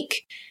following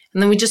week.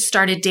 And then we just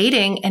started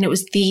dating. And it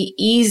was the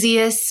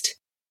easiest,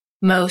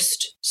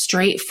 most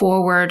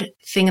straightforward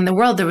thing in the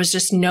world. There was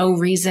just no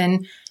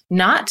reason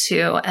not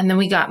to. And then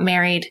we got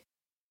married,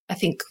 I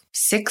think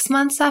 6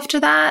 months after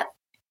that.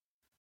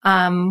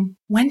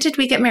 When did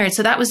we get married?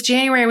 So that was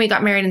January and we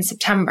got married in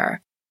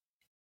September.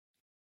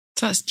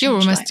 So you're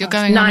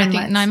going on, I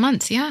think, 9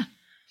 months. Yeah.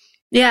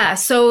 Yeah.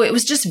 So it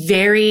was just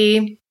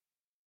and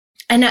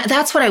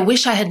that's what I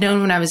wish I had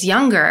known when I was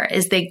younger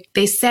is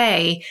they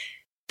say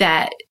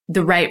that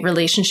the right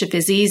relationship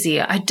is easy.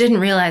 I didn't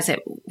realize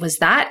it was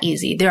that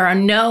easy. There are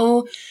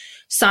no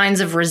signs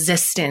of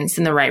resistance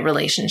in the right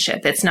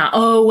relationship. It's not,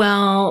 oh,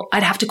 well,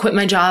 I'd have to quit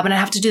my job and I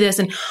have to do this.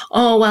 And,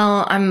 oh,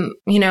 well,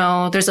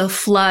 there's a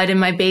flood in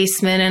my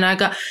basement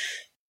and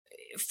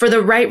for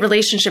the right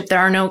relationship, there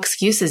are no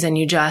excuses and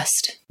you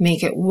just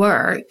make it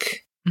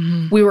work.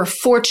 Mm-hmm. We were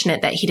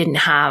fortunate that he didn't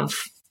have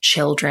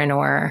children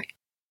or,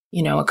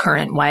 a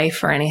current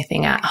wife or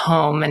anything at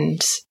home.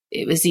 And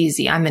it was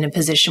easy. I'm in a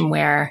position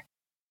where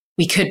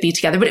we could be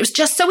together, but it was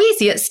just so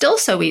easy. It's still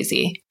so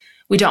easy.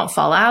 We don't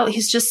fall out.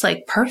 He's just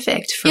like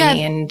perfect for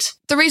me. And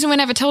the reason we're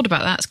never told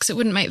about that is because it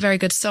wouldn't make very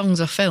good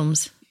songs or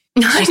films.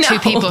 Just two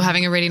people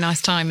having a really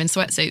nice time in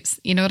sweatsuits.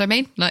 You know what I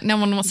mean? Like no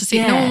one wants to see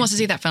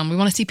that film. We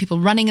want to see people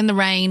running in the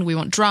rain. We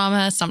want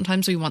drama.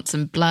 Sometimes we want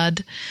some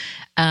blood.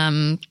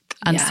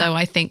 So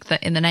I think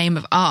that in the name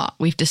of art,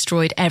 we've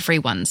destroyed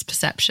everyone's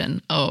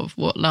perception of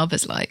what love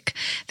is like.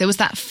 There was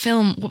that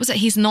film, what was it?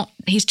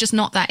 He's just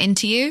not that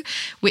into you,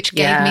 which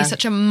gave me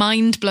such a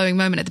mind-blowing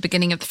moment at the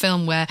beginning of the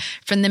film where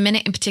from the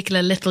minute in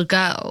particular little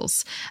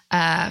girls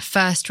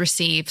first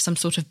receive some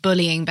sort of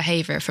bullying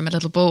behavior from a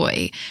little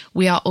boy,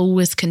 we are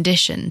always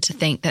conditioned to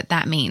think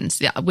that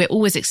means, we're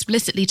always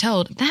explicitly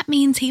told, that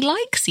means he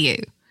likes you.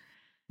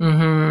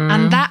 Mm-hmm.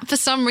 And that, for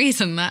some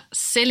reason, that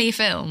silly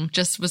film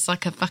just was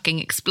like a fucking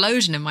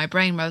explosion in my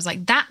brain where I was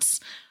like, that's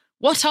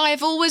what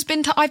I've always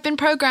been, I've been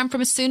programmed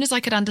from as soon as I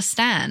could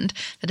understand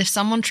that if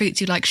someone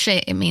treats you like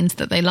shit, it means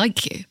that they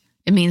like you.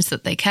 It means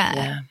that they care.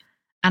 Yeah.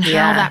 And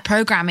how that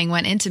programming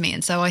went into me.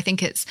 And so I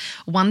think it's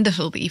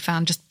wonderful that you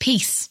found just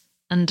peace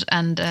and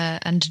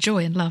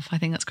joy and love. I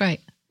think that's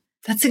great.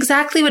 That's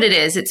exactly what it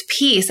is. It's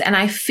peace. And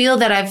I feel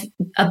that I've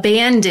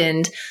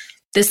abandoned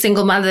the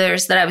single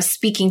mothers that I was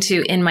speaking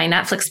to in my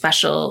Netflix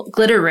special,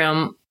 Glitter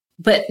Room.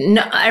 But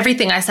no,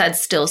 everything I said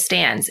still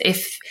stands.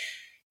 If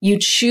you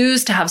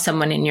choose to have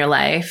someone in your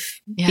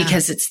life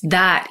because it's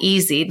that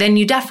easy, then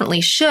you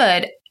definitely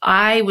should.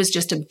 I was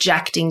just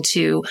objecting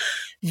to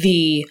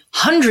the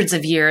hundreds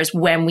of years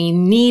when we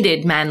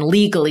needed men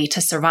legally to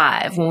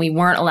survive, when we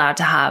weren't allowed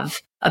to have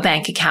a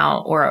bank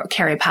account or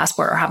carry a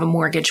passport or have a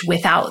mortgage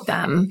without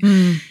them.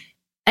 Mm.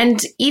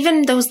 And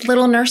even those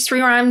little nursery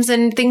rhymes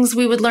and things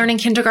we would learn in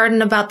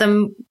kindergarten about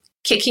them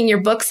kicking your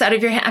books out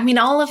of your hand. I mean,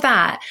 all of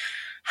that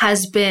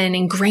has been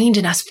ingrained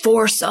in us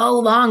for so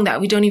long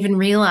that we don't even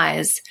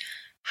realize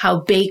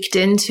how baked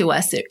into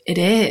us it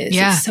is.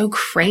 Yeah. It's so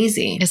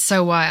crazy. It's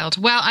so wild.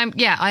 Well,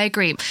 I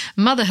agree.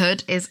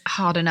 Motherhood is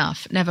hard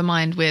enough, never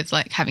mind with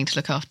like having to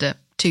look after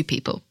two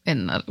people,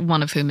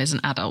 one of whom is an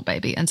adult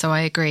baby. And so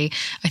I agree.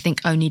 I think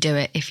only do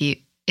it if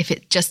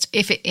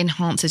it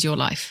enhances your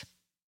life.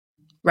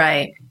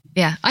 Right.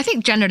 Yeah. I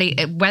think generally,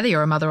 whether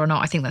you're a mother or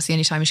not, I think that's the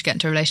only time you should get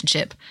into a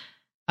relationship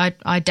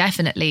I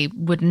definitely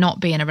would not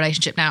be in a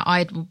relationship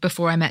now.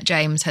 Before I met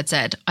James, had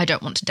said, I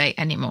don't want to date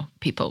any more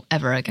people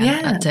ever again.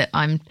 Yeah. That's it.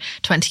 I'm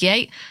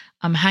 28.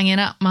 I'm hanging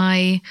up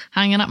my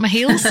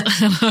heels.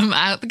 I'm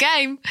out the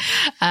game.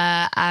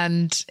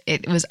 And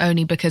it was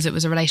only because it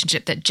was a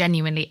relationship that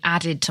genuinely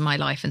added to my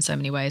life in so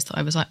many ways that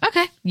I was like,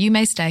 okay, you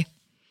may stay.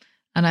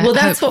 And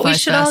that's what we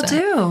should all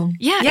do.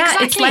 Yeah, exactly.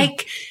 exactly. It's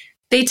like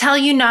they tell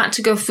you not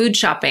to go food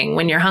shopping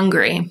when you're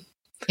hungry.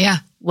 Yeah.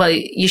 Well,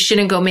 you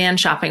shouldn't go man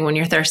shopping when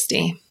you're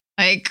thirsty.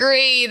 I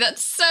agree.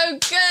 That's so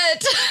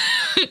good.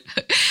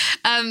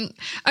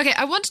 Okay,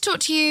 I want to talk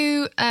to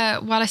you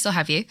while I still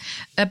have you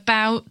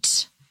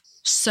about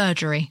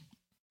surgery.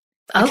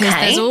 Because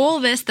there's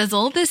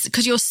all this,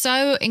 because you're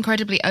so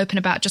incredibly open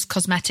about just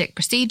cosmetic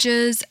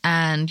procedures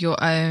and your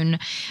own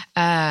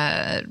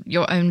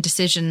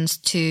decisions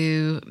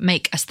to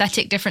make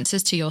aesthetic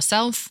differences to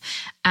yourself.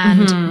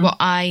 And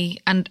I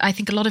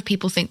think a lot of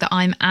people think that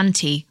I'm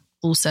anti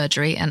all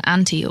surgery and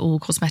anti all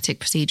cosmetic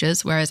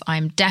procedures, whereas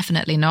I'm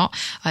definitely not.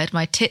 I had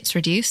my tits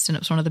reduced and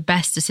it was one of the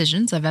best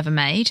decisions I've ever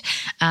made.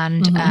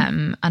 And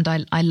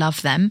I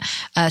love them.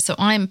 So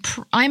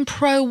I'm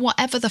pro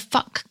whatever the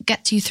fuck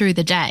gets you through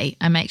the day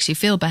and makes you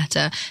feel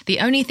better.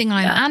 The only thing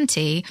I'm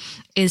anti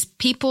is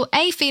people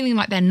feeling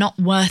like they're not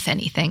worth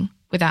anything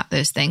without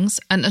those things.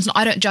 And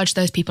I don't judge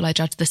those people. I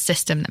judge the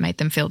system that made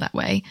them feel that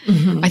way.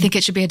 I think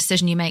it should be a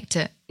decision you make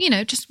to,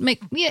 just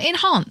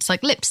enhance,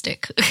 like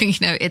lipstick.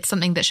 It's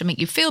something that should make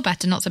you feel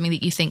better, not something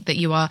that you think that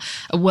you are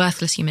a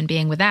worthless human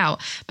being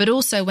without. But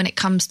also when it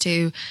comes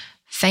to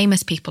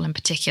famous people in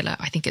particular,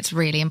 I think it's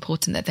really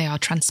important that they are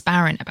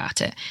transparent about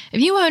it.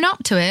 If you own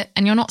up to it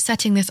and you're not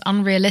setting this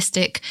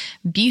unrealistic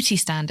beauty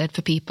standard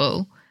for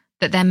people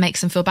that then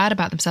makes them feel bad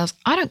about themselves,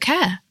 I don't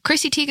care.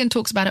 Chrissy Teigen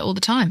talks about it all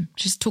the time.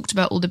 She's talked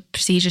about all the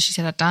procedures she's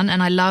had done.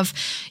 And I love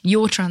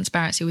your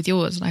transparency with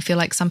yours. And I feel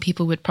like some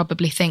people would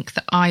probably think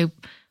that I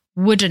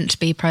wouldn't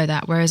be pro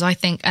that. Whereas I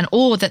think,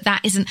 or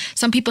that isn't,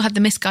 some people have the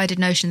misguided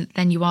notion that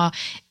then you are,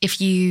 if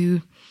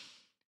you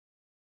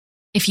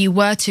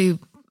were to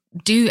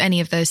do any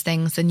of those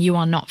things, then you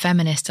are not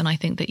feminist. And I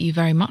think that you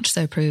very much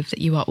so prove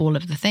that you are all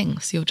of the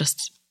things. You're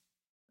just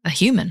a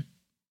human.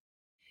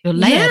 You're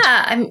layered.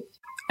 Yeah,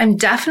 I'm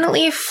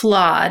definitely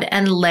flawed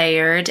and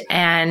layered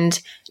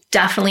and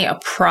definitely a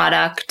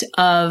product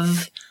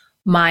of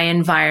my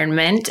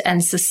environment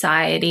and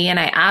society. And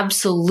I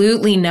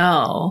absolutely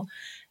know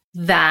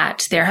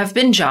that there have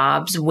been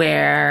jobs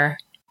where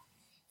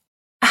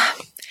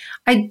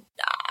I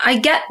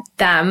get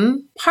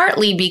them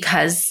partly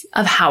because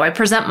of how I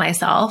present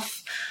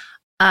myself.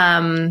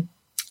 And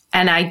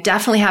I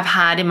definitely have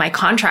had in my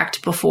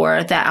contract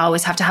before that I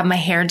always have to have my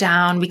hair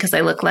down because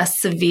I look less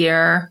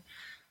severe.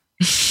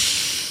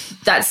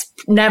 That's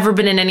never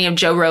been in any of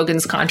Joe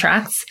Rogan's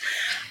contracts.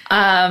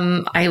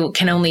 I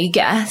can only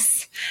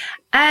guess.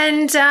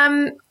 And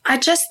I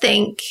just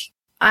think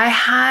I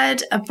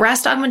had a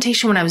breast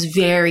augmentation when I was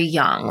very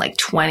young, like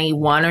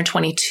 21 or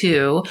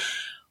 22,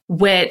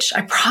 which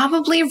I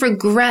probably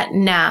regret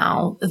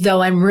now,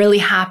 though I'm really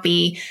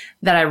happy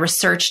that I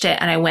researched it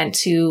and I went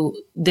to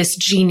this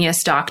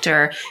genius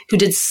doctor who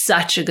did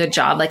such a good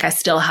job. Like I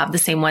still have the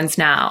same ones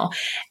now.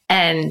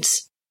 And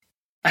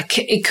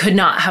it could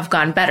not have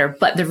gone better.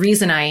 But the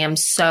reason I am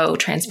so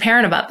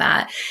transparent about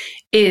that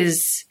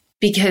is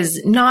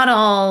because not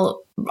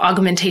all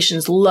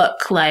augmentations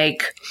look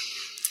like,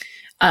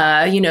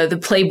 the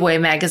Playboy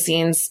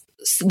magazines.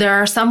 There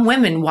are some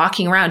women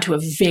walking around to a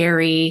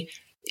very,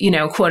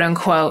 quote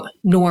unquote,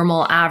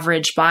 normal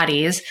average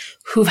bodies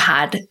who've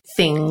had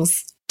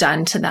things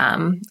done to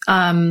them.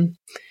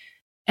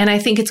 And I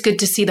think it's good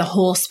to see the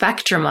whole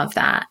spectrum of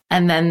that.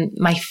 And then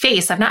my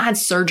face, I've not had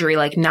surgery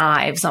like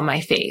knives on my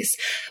face,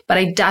 but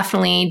I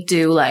definitely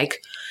do like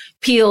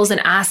peels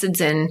and acids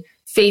and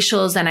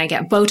facials, and I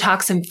get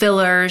Botox and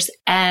fillers.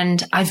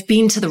 And I've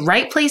been to the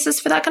right places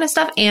for that kind of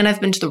stuff. And I've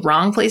been to the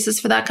wrong places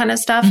for that kind of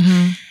stuff.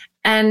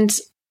 And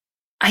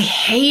I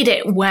hate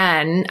it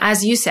when,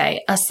 as you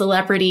say, a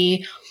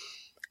celebrity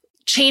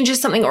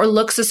changes something or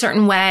looks a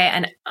certain way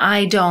and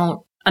I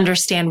don't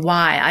understand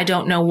why. I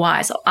don't know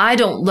why. So I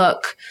don't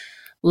look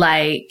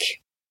like,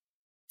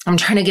 I'm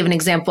trying to give an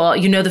example.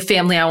 The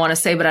family I want to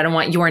say, but I don't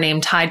want your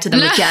name tied to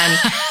them again.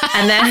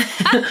 And then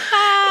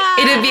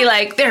it'd be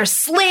like, they're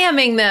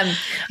slamming them.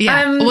 Yeah.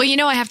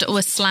 I have to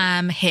always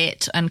slam,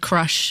 hit, and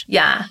crush.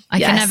 Yeah. I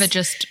can never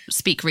just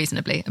speak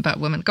reasonably about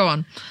women. Go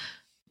on.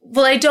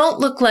 Well, I don't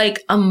look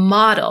like a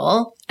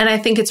model. And I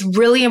think it's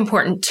really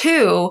important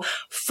too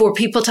for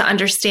people to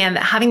understand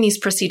that having these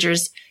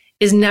procedures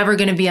is never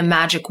going to be a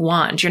magic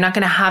wand. You're not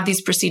going to have these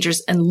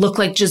procedures and look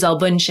like Gisele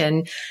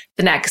Bündchen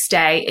the next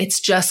day. It's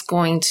just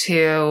going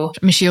to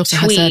she also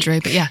had surgery,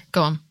 but yeah,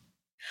 go on.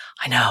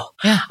 I know.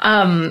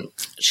 Yeah.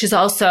 She's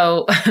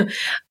also,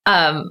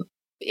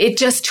 it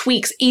just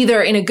tweaks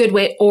either in a good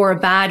way or a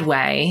bad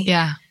way.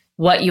 Yeah.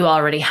 What you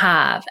already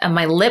have. And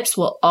my lips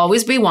will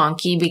always be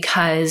wonky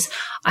because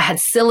I had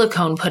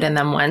silicone put in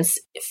them once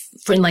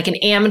for like an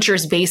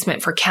amateur's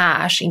basement for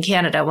cash in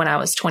Canada when I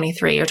was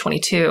 23 or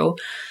 22.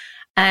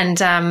 And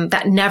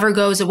that never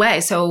goes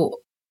away. So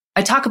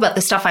I talk about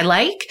the stuff I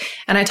like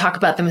and I talk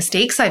about the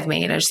mistakes I've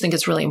made. I just think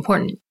it's really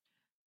important.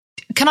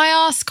 Can I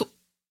ask,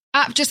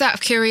 just out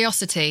of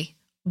curiosity,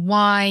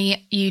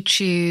 why you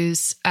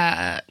choose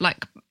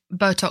like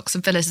Botox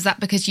and fillers? Is that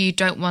because you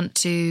don't want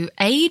to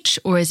age,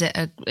 or is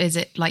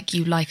it like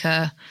you like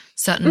a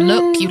certain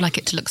look? You like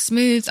it to look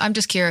smooth? I'm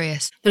just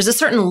curious. There's a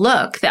certain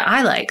look that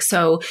I like.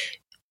 So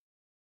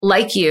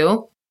like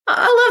you,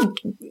 I love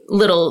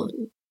little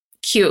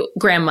cute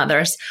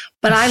grandmothers,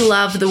 but I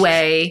love the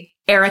way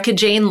Erica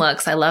Jane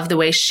looks. I love the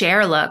way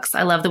Cher looks.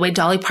 I love the way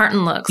Dolly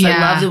Parton looks. Yeah.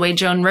 I love the way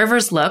Joan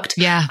Rivers looked.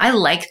 Yeah. I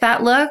like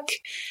that look.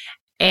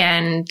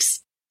 And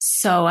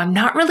so I'm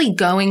not really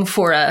going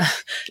for a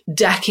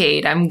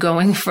decade. I'm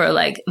going for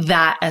like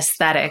that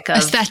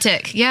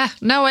aesthetic. Yeah.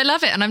 No, I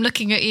love it. And I'm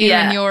looking at you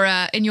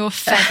in your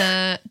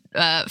feather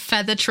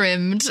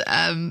trimmed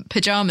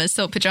pajamas,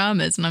 silk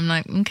pajamas. And I'm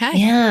like, okay.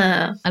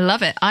 Yeah. I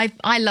love it.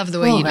 I love the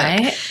way you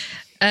right?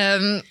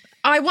 look.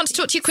 I want to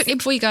talk to you quickly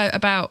before you go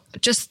about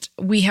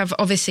we have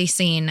obviously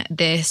seen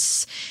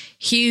this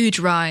huge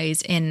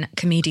rise in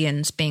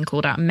comedians being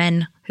called out,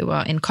 men who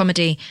are in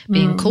comedy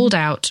being called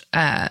out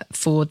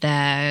for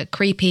their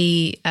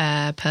creepy,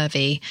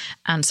 pervy,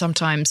 and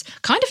sometimes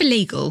kind of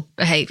illegal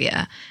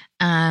behavior.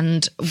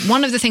 And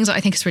one of the things that I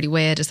think is really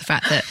weird is the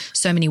fact that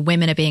so many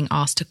women are being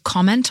asked to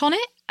comment on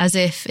it as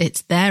if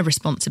it's their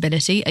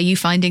responsibility. Are you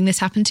finding this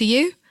happen to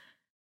you?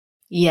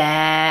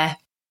 Yeah.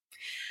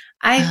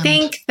 I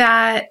think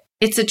that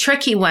it's a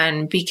tricky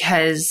one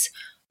because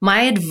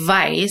my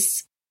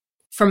advice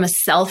from a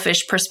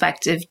selfish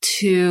perspective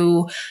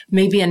to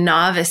maybe a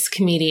novice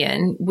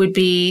comedian would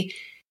be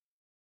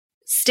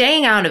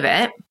staying out of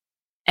it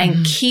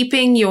and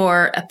keeping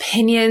your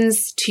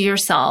opinions to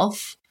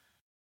yourself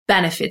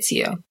benefits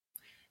you.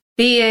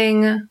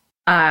 Being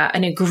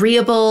an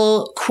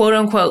agreeable, quote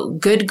unquote,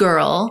 good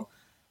girl,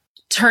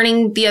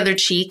 turning the other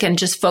cheek and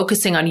just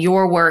focusing on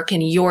your work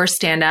and your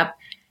stand-up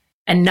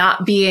and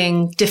not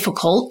being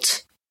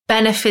difficult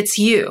benefits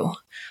you,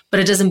 but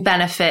it doesn't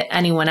benefit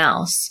anyone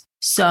else.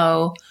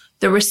 So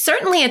there was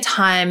certainly a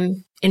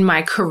time in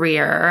my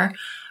career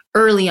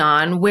early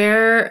on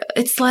where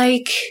it's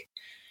like,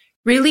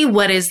 really,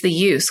 what is the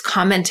use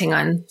commenting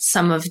on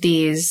some of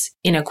these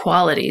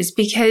inequalities?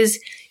 Because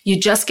you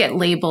just get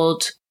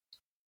labeled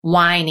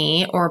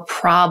whiny or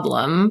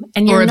problem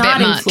and you're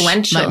not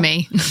influential. Like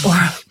me. Or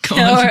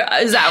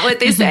is that what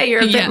they say?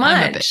 You're a bit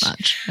much. I'm a bit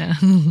much.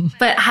 Yeah.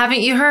 But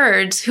haven't you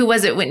heard, who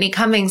was it? Whitney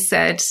Cummings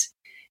said,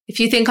 if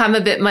you think I'm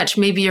a bit much,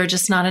 maybe you're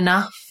just not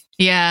enough.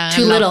 Yeah.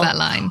 Too little. That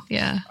line.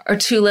 Yeah. Or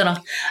too little.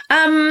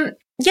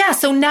 Yeah.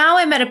 So now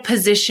I'm at a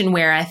position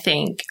where I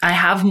think I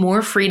have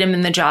more freedom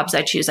in the jobs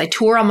I choose. I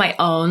tour on my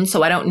own,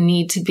 so I don't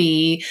need to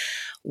be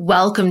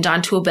welcomed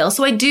onto a bill.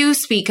 So I do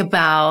speak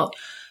about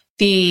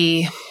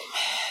the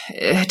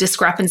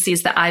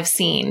discrepancies that I've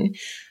seen.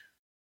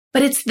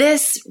 But it's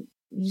this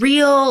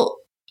real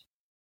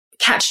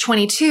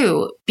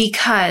catch-22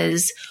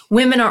 because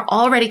women are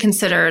already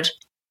considered,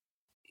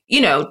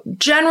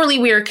 generally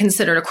we are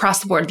considered across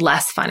the board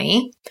less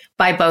funny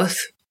by both,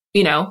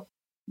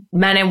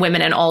 men and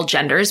women and all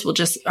genders. We'll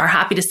just are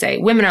happy to say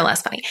women are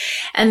less funny.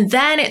 And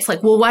then it's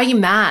like, well, why are you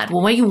mad?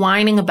 Well, what are you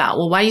whining about?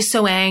 Well, why are you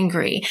so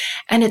angry?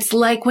 And it's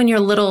like when your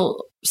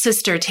little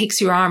sister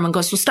takes your arm and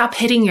goes, well, stop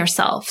hitting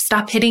yourself.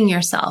 Stop hitting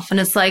yourself. And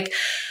it's like,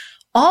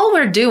 all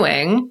we're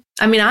doing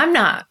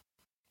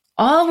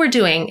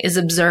is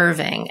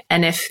observing.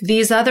 And if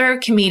these other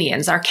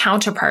comedians, our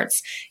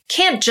counterparts,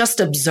 can't just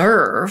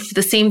observe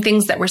the same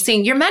things that we're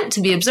seeing, you're meant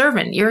to be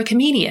observant. You're a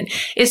comedian.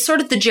 It's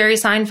sort of the Jerry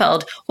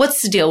Seinfeld,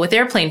 what's the deal with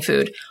airplane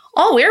food?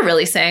 All we're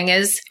really saying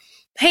is,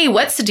 hey,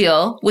 what's the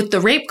deal with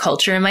the rape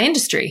culture in my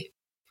industry?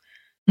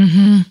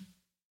 Mm-hmm.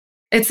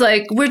 It's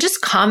like, we're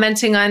just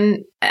commenting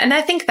on, and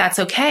I think that's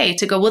okay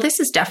to go, well,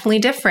 this is definitely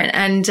different.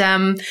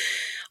 And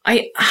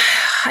I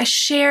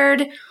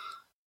shared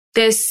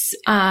this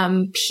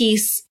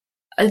piece.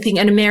 I think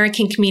an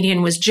American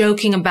comedian was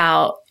joking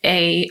about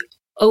a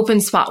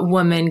open spot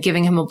woman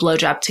giving him a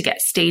blowjob to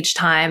get stage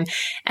time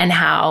and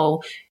how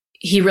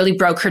he really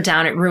broke her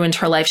down. It ruined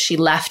her life. She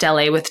left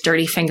LA with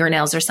dirty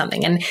fingernails or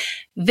something. And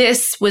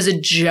this was a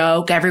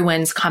joke.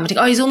 Everyone's commenting,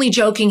 oh, he's only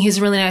joking. He's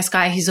a really nice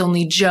guy. He's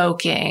only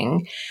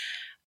joking.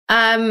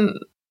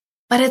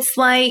 But it's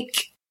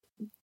like,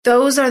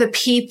 those are the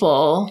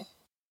people,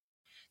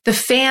 the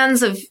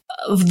fans of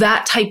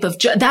that type of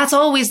that's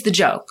always the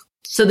joke.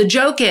 So the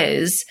joke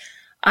is,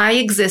 I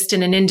exist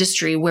in an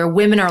industry where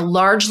women are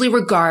largely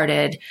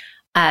regarded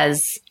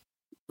as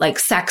like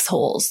sex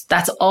holes.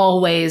 That's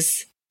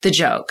always the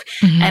joke.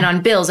 Mm-hmm. And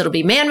on bills, it'll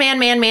be man,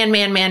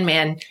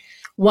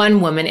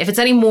 one woman. If it's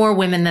any more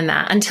women than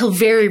that, until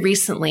very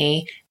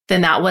recently, then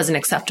that wasn't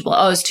acceptable.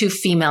 Oh, it's too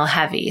female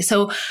heavy.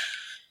 So,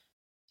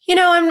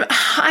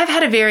 I've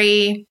had a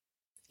very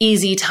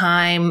easy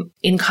time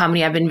in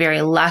comedy. I've been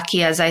very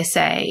lucky, as I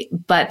say,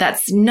 but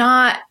that's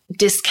not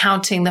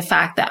discounting the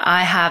fact that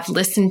I have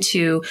listened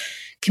to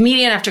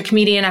comedian after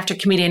comedian after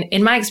comedian,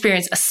 in my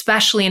experience,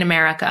 especially in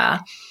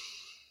America,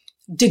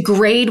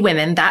 degrade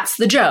women. That's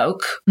the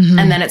joke. Mm-hmm.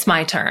 And then it's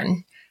my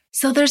turn.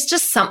 So there's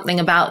just something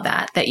about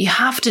that you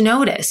have to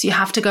notice. You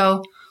have to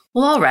go,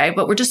 well, all right,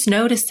 but we're just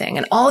noticing.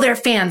 And all their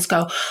fans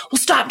go, well,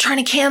 stop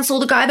trying to cancel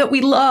the guy that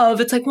we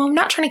love. It's like, well, I'm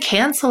not trying to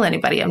cancel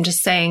anybody. I'm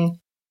just saying,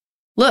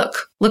 look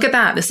at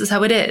that. This is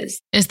how it is.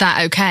 Is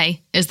that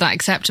okay? Is that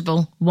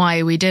acceptable? Why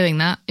are we doing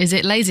that? Is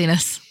it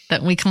laziness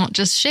that we can't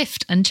just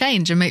shift and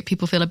change and make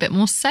people feel a bit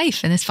more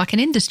safe in this fucking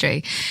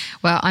industry?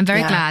 Well, I'm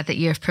very glad that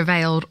you have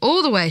prevailed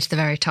all the way to the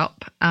very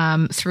top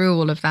through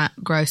all of that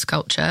gross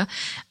culture.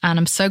 And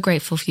I'm so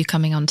grateful for you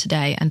coming on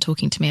today and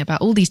talking to me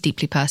about all these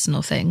deeply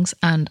personal things.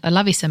 And I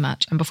love you so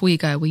much. And before you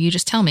go, will you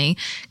just tell me,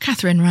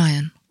 Katherine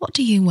Ryan, what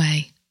do you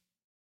weigh?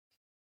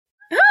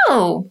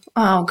 Oh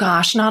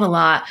gosh, not a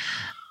lot.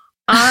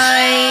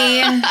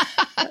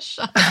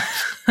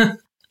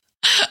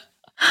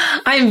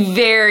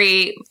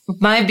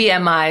 My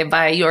BMI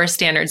by your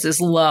standards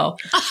is low.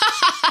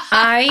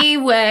 I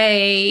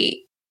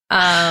weigh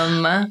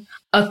a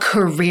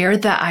career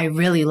that I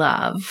really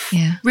love.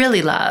 Yeah.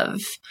 Really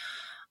love.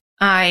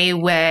 I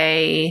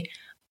weigh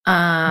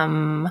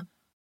a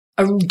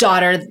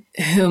daughter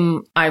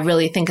whom I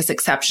really think is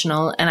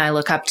exceptional and I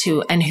look up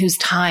to and whose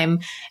time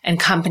and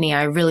company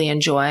I really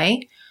enjoy.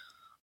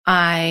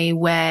 I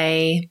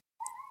weigh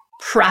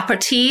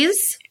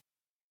properties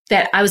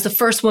that I was the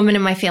first woman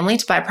in my family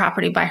to buy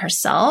property by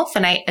herself.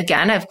 And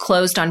I've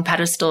closed on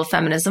pedestal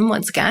feminism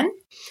once again,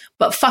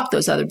 but fuck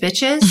those other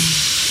bitches.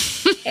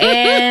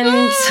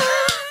 And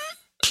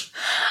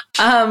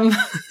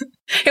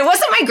it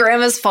wasn't my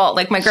grandma's fault.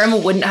 Like my grandma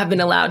wouldn't have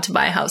been allowed to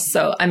buy a house.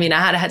 So, I mean, I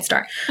had a head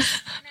start.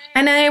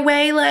 And I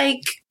weigh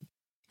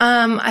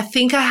I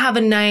think I have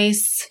a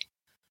nice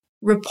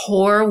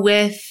rapport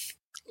with,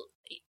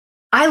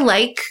 I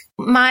like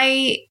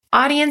my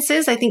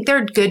audiences. I think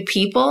they're good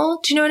people.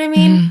 Do you know what I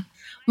mean? Mm.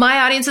 My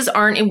audiences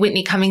aren't in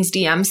Whitney Cummings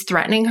DMs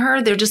threatening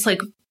her. They're just like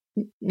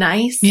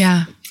nice.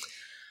 Yeah.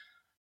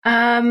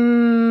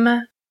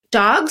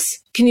 Dogs?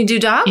 Can you do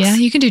dogs? Yeah,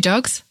 you can do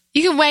dogs.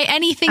 You can weigh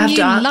anything you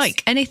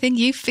like, anything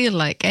you feel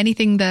like,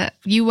 anything that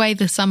you weigh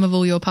the sum of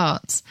all your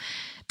parts.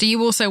 Do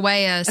you also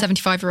weigh a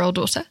 75-year-old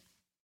daughter?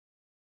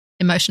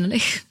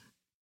 Emotionally?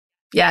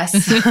 Yes.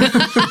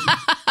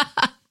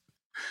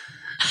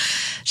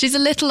 She's a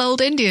little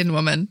old Indian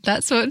woman.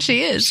 That's what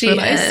she is.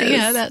 I see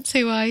her, that's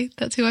who I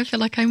feel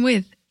like I'm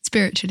with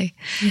spiritually.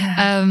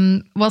 Yeah.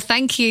 Well,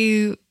 thank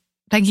you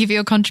for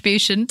your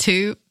contribution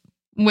to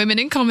women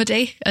in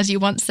comedy, as you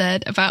once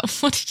said about,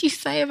 what did you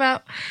say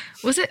about,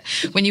 was it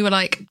when you were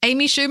like,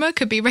 Amy Schumer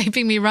could be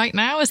raping me right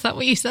now? Is that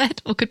what you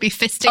said? Or could be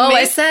fisting me?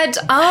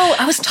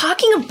 I was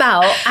talking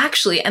about,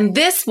 actually, and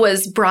this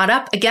was brought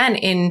up again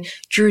in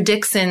Drew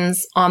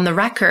Dixon's On the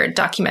Record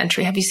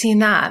documentary. Have you seen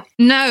that?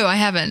 No, I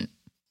haven't.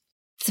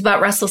 It's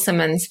about Russell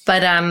Simmons,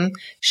 but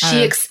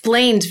she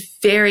explained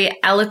very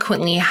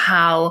eloquently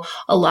how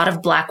a lot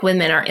of Black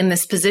women are in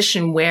this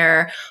position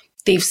where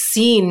they've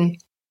seen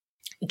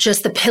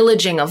just the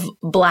pillaging of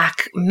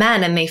Black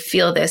men and they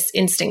feel this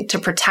instinct to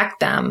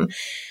protect them.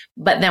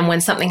 But then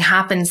when something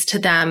happens to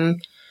them,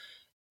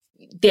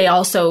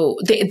 they're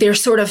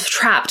sort of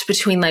trapped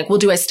between like, well,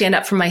 do I stand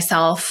up for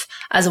myself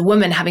as a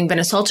woman having been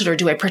assaulted, or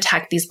do I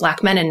protect these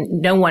Black men?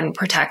 And no one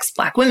protects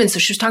Black women. So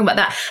she was talking about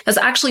that. That's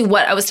actually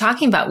what I was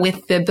talking about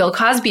with the Bill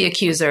Cosby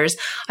accusers.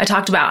 I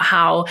talked about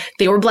how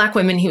they were Black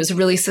women. He was a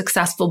really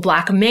successful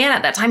Black man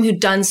at that time who'd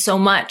done so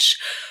much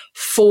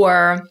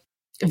for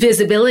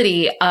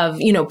visibility of,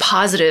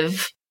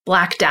 positive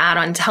Black dad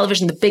on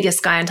television, the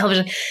biggest guy on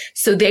television.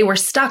 So they were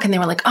stuck and they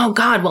were like, oh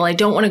God, well, I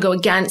don't want to go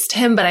against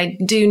him, but I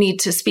do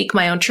need to speak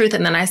my own truth.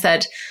 And then I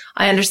said,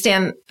 I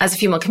understand as a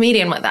female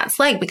comedian what that's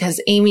like,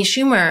 because Amy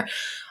Schumer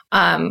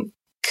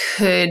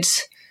could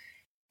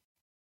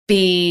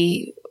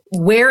be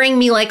wearing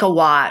me like a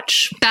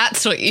watch.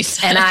 That's what you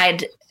said. And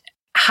I'd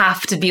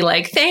have to be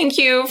like, thank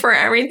you for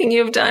everything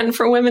you've done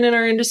for women in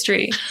our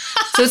industry.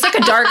 So it's like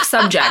a dark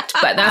subject,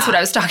 but that's what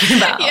I was talking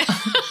about. Yeah.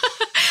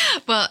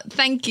 Well,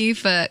 thank you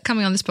for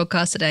coming on this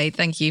podcast today.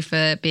 Thank you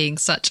for being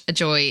such a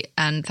joy.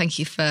 And thank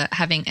you for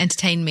having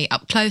entertained me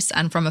up close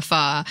and from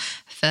afar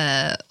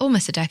for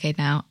almost a decade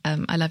now.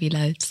 I love you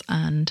loads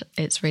and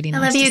it's really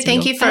nice. I love you.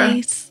 Thank you for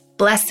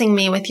blessing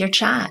me with your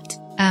chat.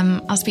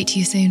 I'll speak to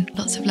you soon.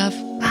 Lots of love.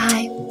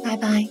 Bye.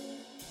 Bye-bye.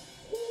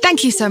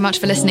 Thank you so much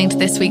for listening to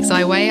this week's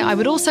I Weigh. I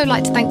would also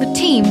like to thank the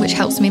team which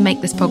helps me make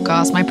this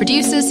podcast. My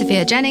producers,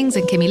 Sophia Jennings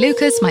and Kimmy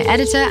Lucas, my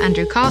editor,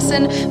 Andrew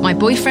Carson, my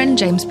boyfriend,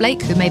 James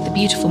Blake, who made the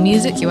beautiful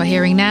music you are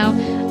hearing now,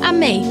 and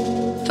me,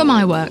 for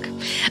my work.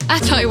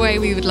 At I Weigh,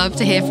 we would love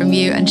to hear from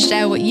you and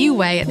share what you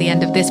weigh at the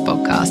end of this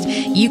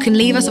podcast. You can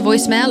leave us a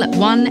voicemail at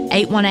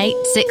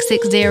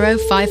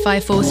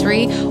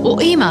 1-818-660-5543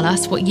 or email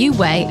us what you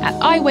weigh at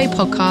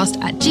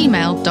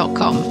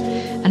iweighpodcast@gmail.com.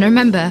 And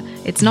remember,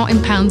 it's not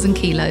in pounds and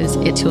kilos,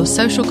 it's your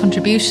social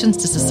contributions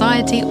to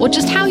society or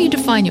just how you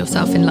define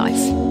yourself in life.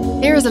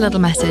 Here is a little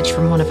message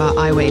from one of our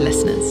I Weigh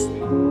listeners.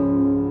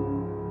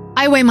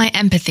 I weigh my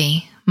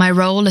empathy, my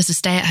role as a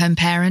stay-at-home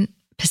parent,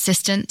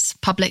 persistence,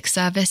 public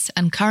service,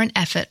 and current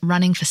effort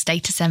running for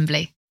state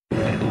assembly.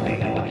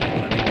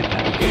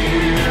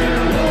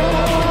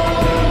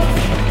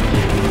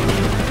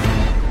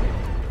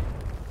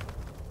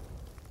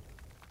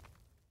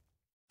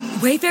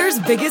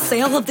 Wayfair's biggest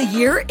sale of the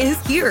year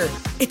is here.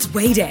 It's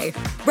Way Day.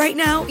 Right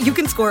now, you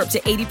can score up to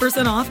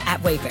 80% off at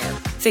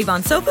Wayfair. Save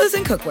on sofas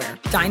and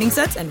cookware, dining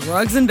sets and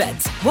rugs and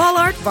beds, wall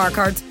art, bar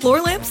cards,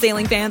 floor lamps,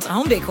 ceiling fans,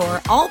 home decor,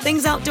 all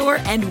things outdoor,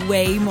 and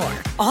way more.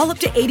 All up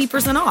to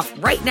 80% off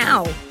right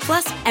now.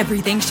 Plus,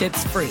 everything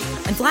ships free.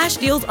 And flash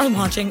deals are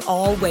launching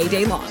all Way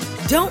Day long.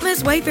 Don't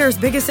miss Wayfair's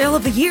biggest sale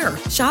of the year.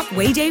 Shop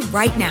Way Day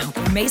right now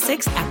through May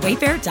 6th at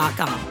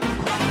wayfair.com.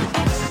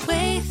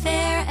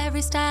 Wayfair,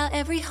 every style,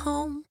 every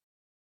home.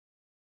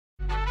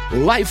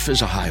 Life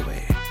is a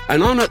highway,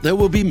 and on it there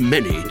will be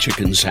many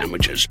chicken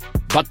sandwiches.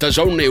 But there's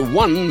only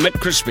one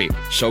McCrispy.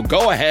 So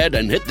go ahead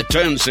and hit the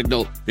turn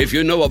signal if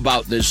you know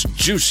about this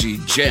juicy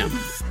gem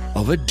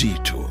of a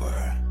detour.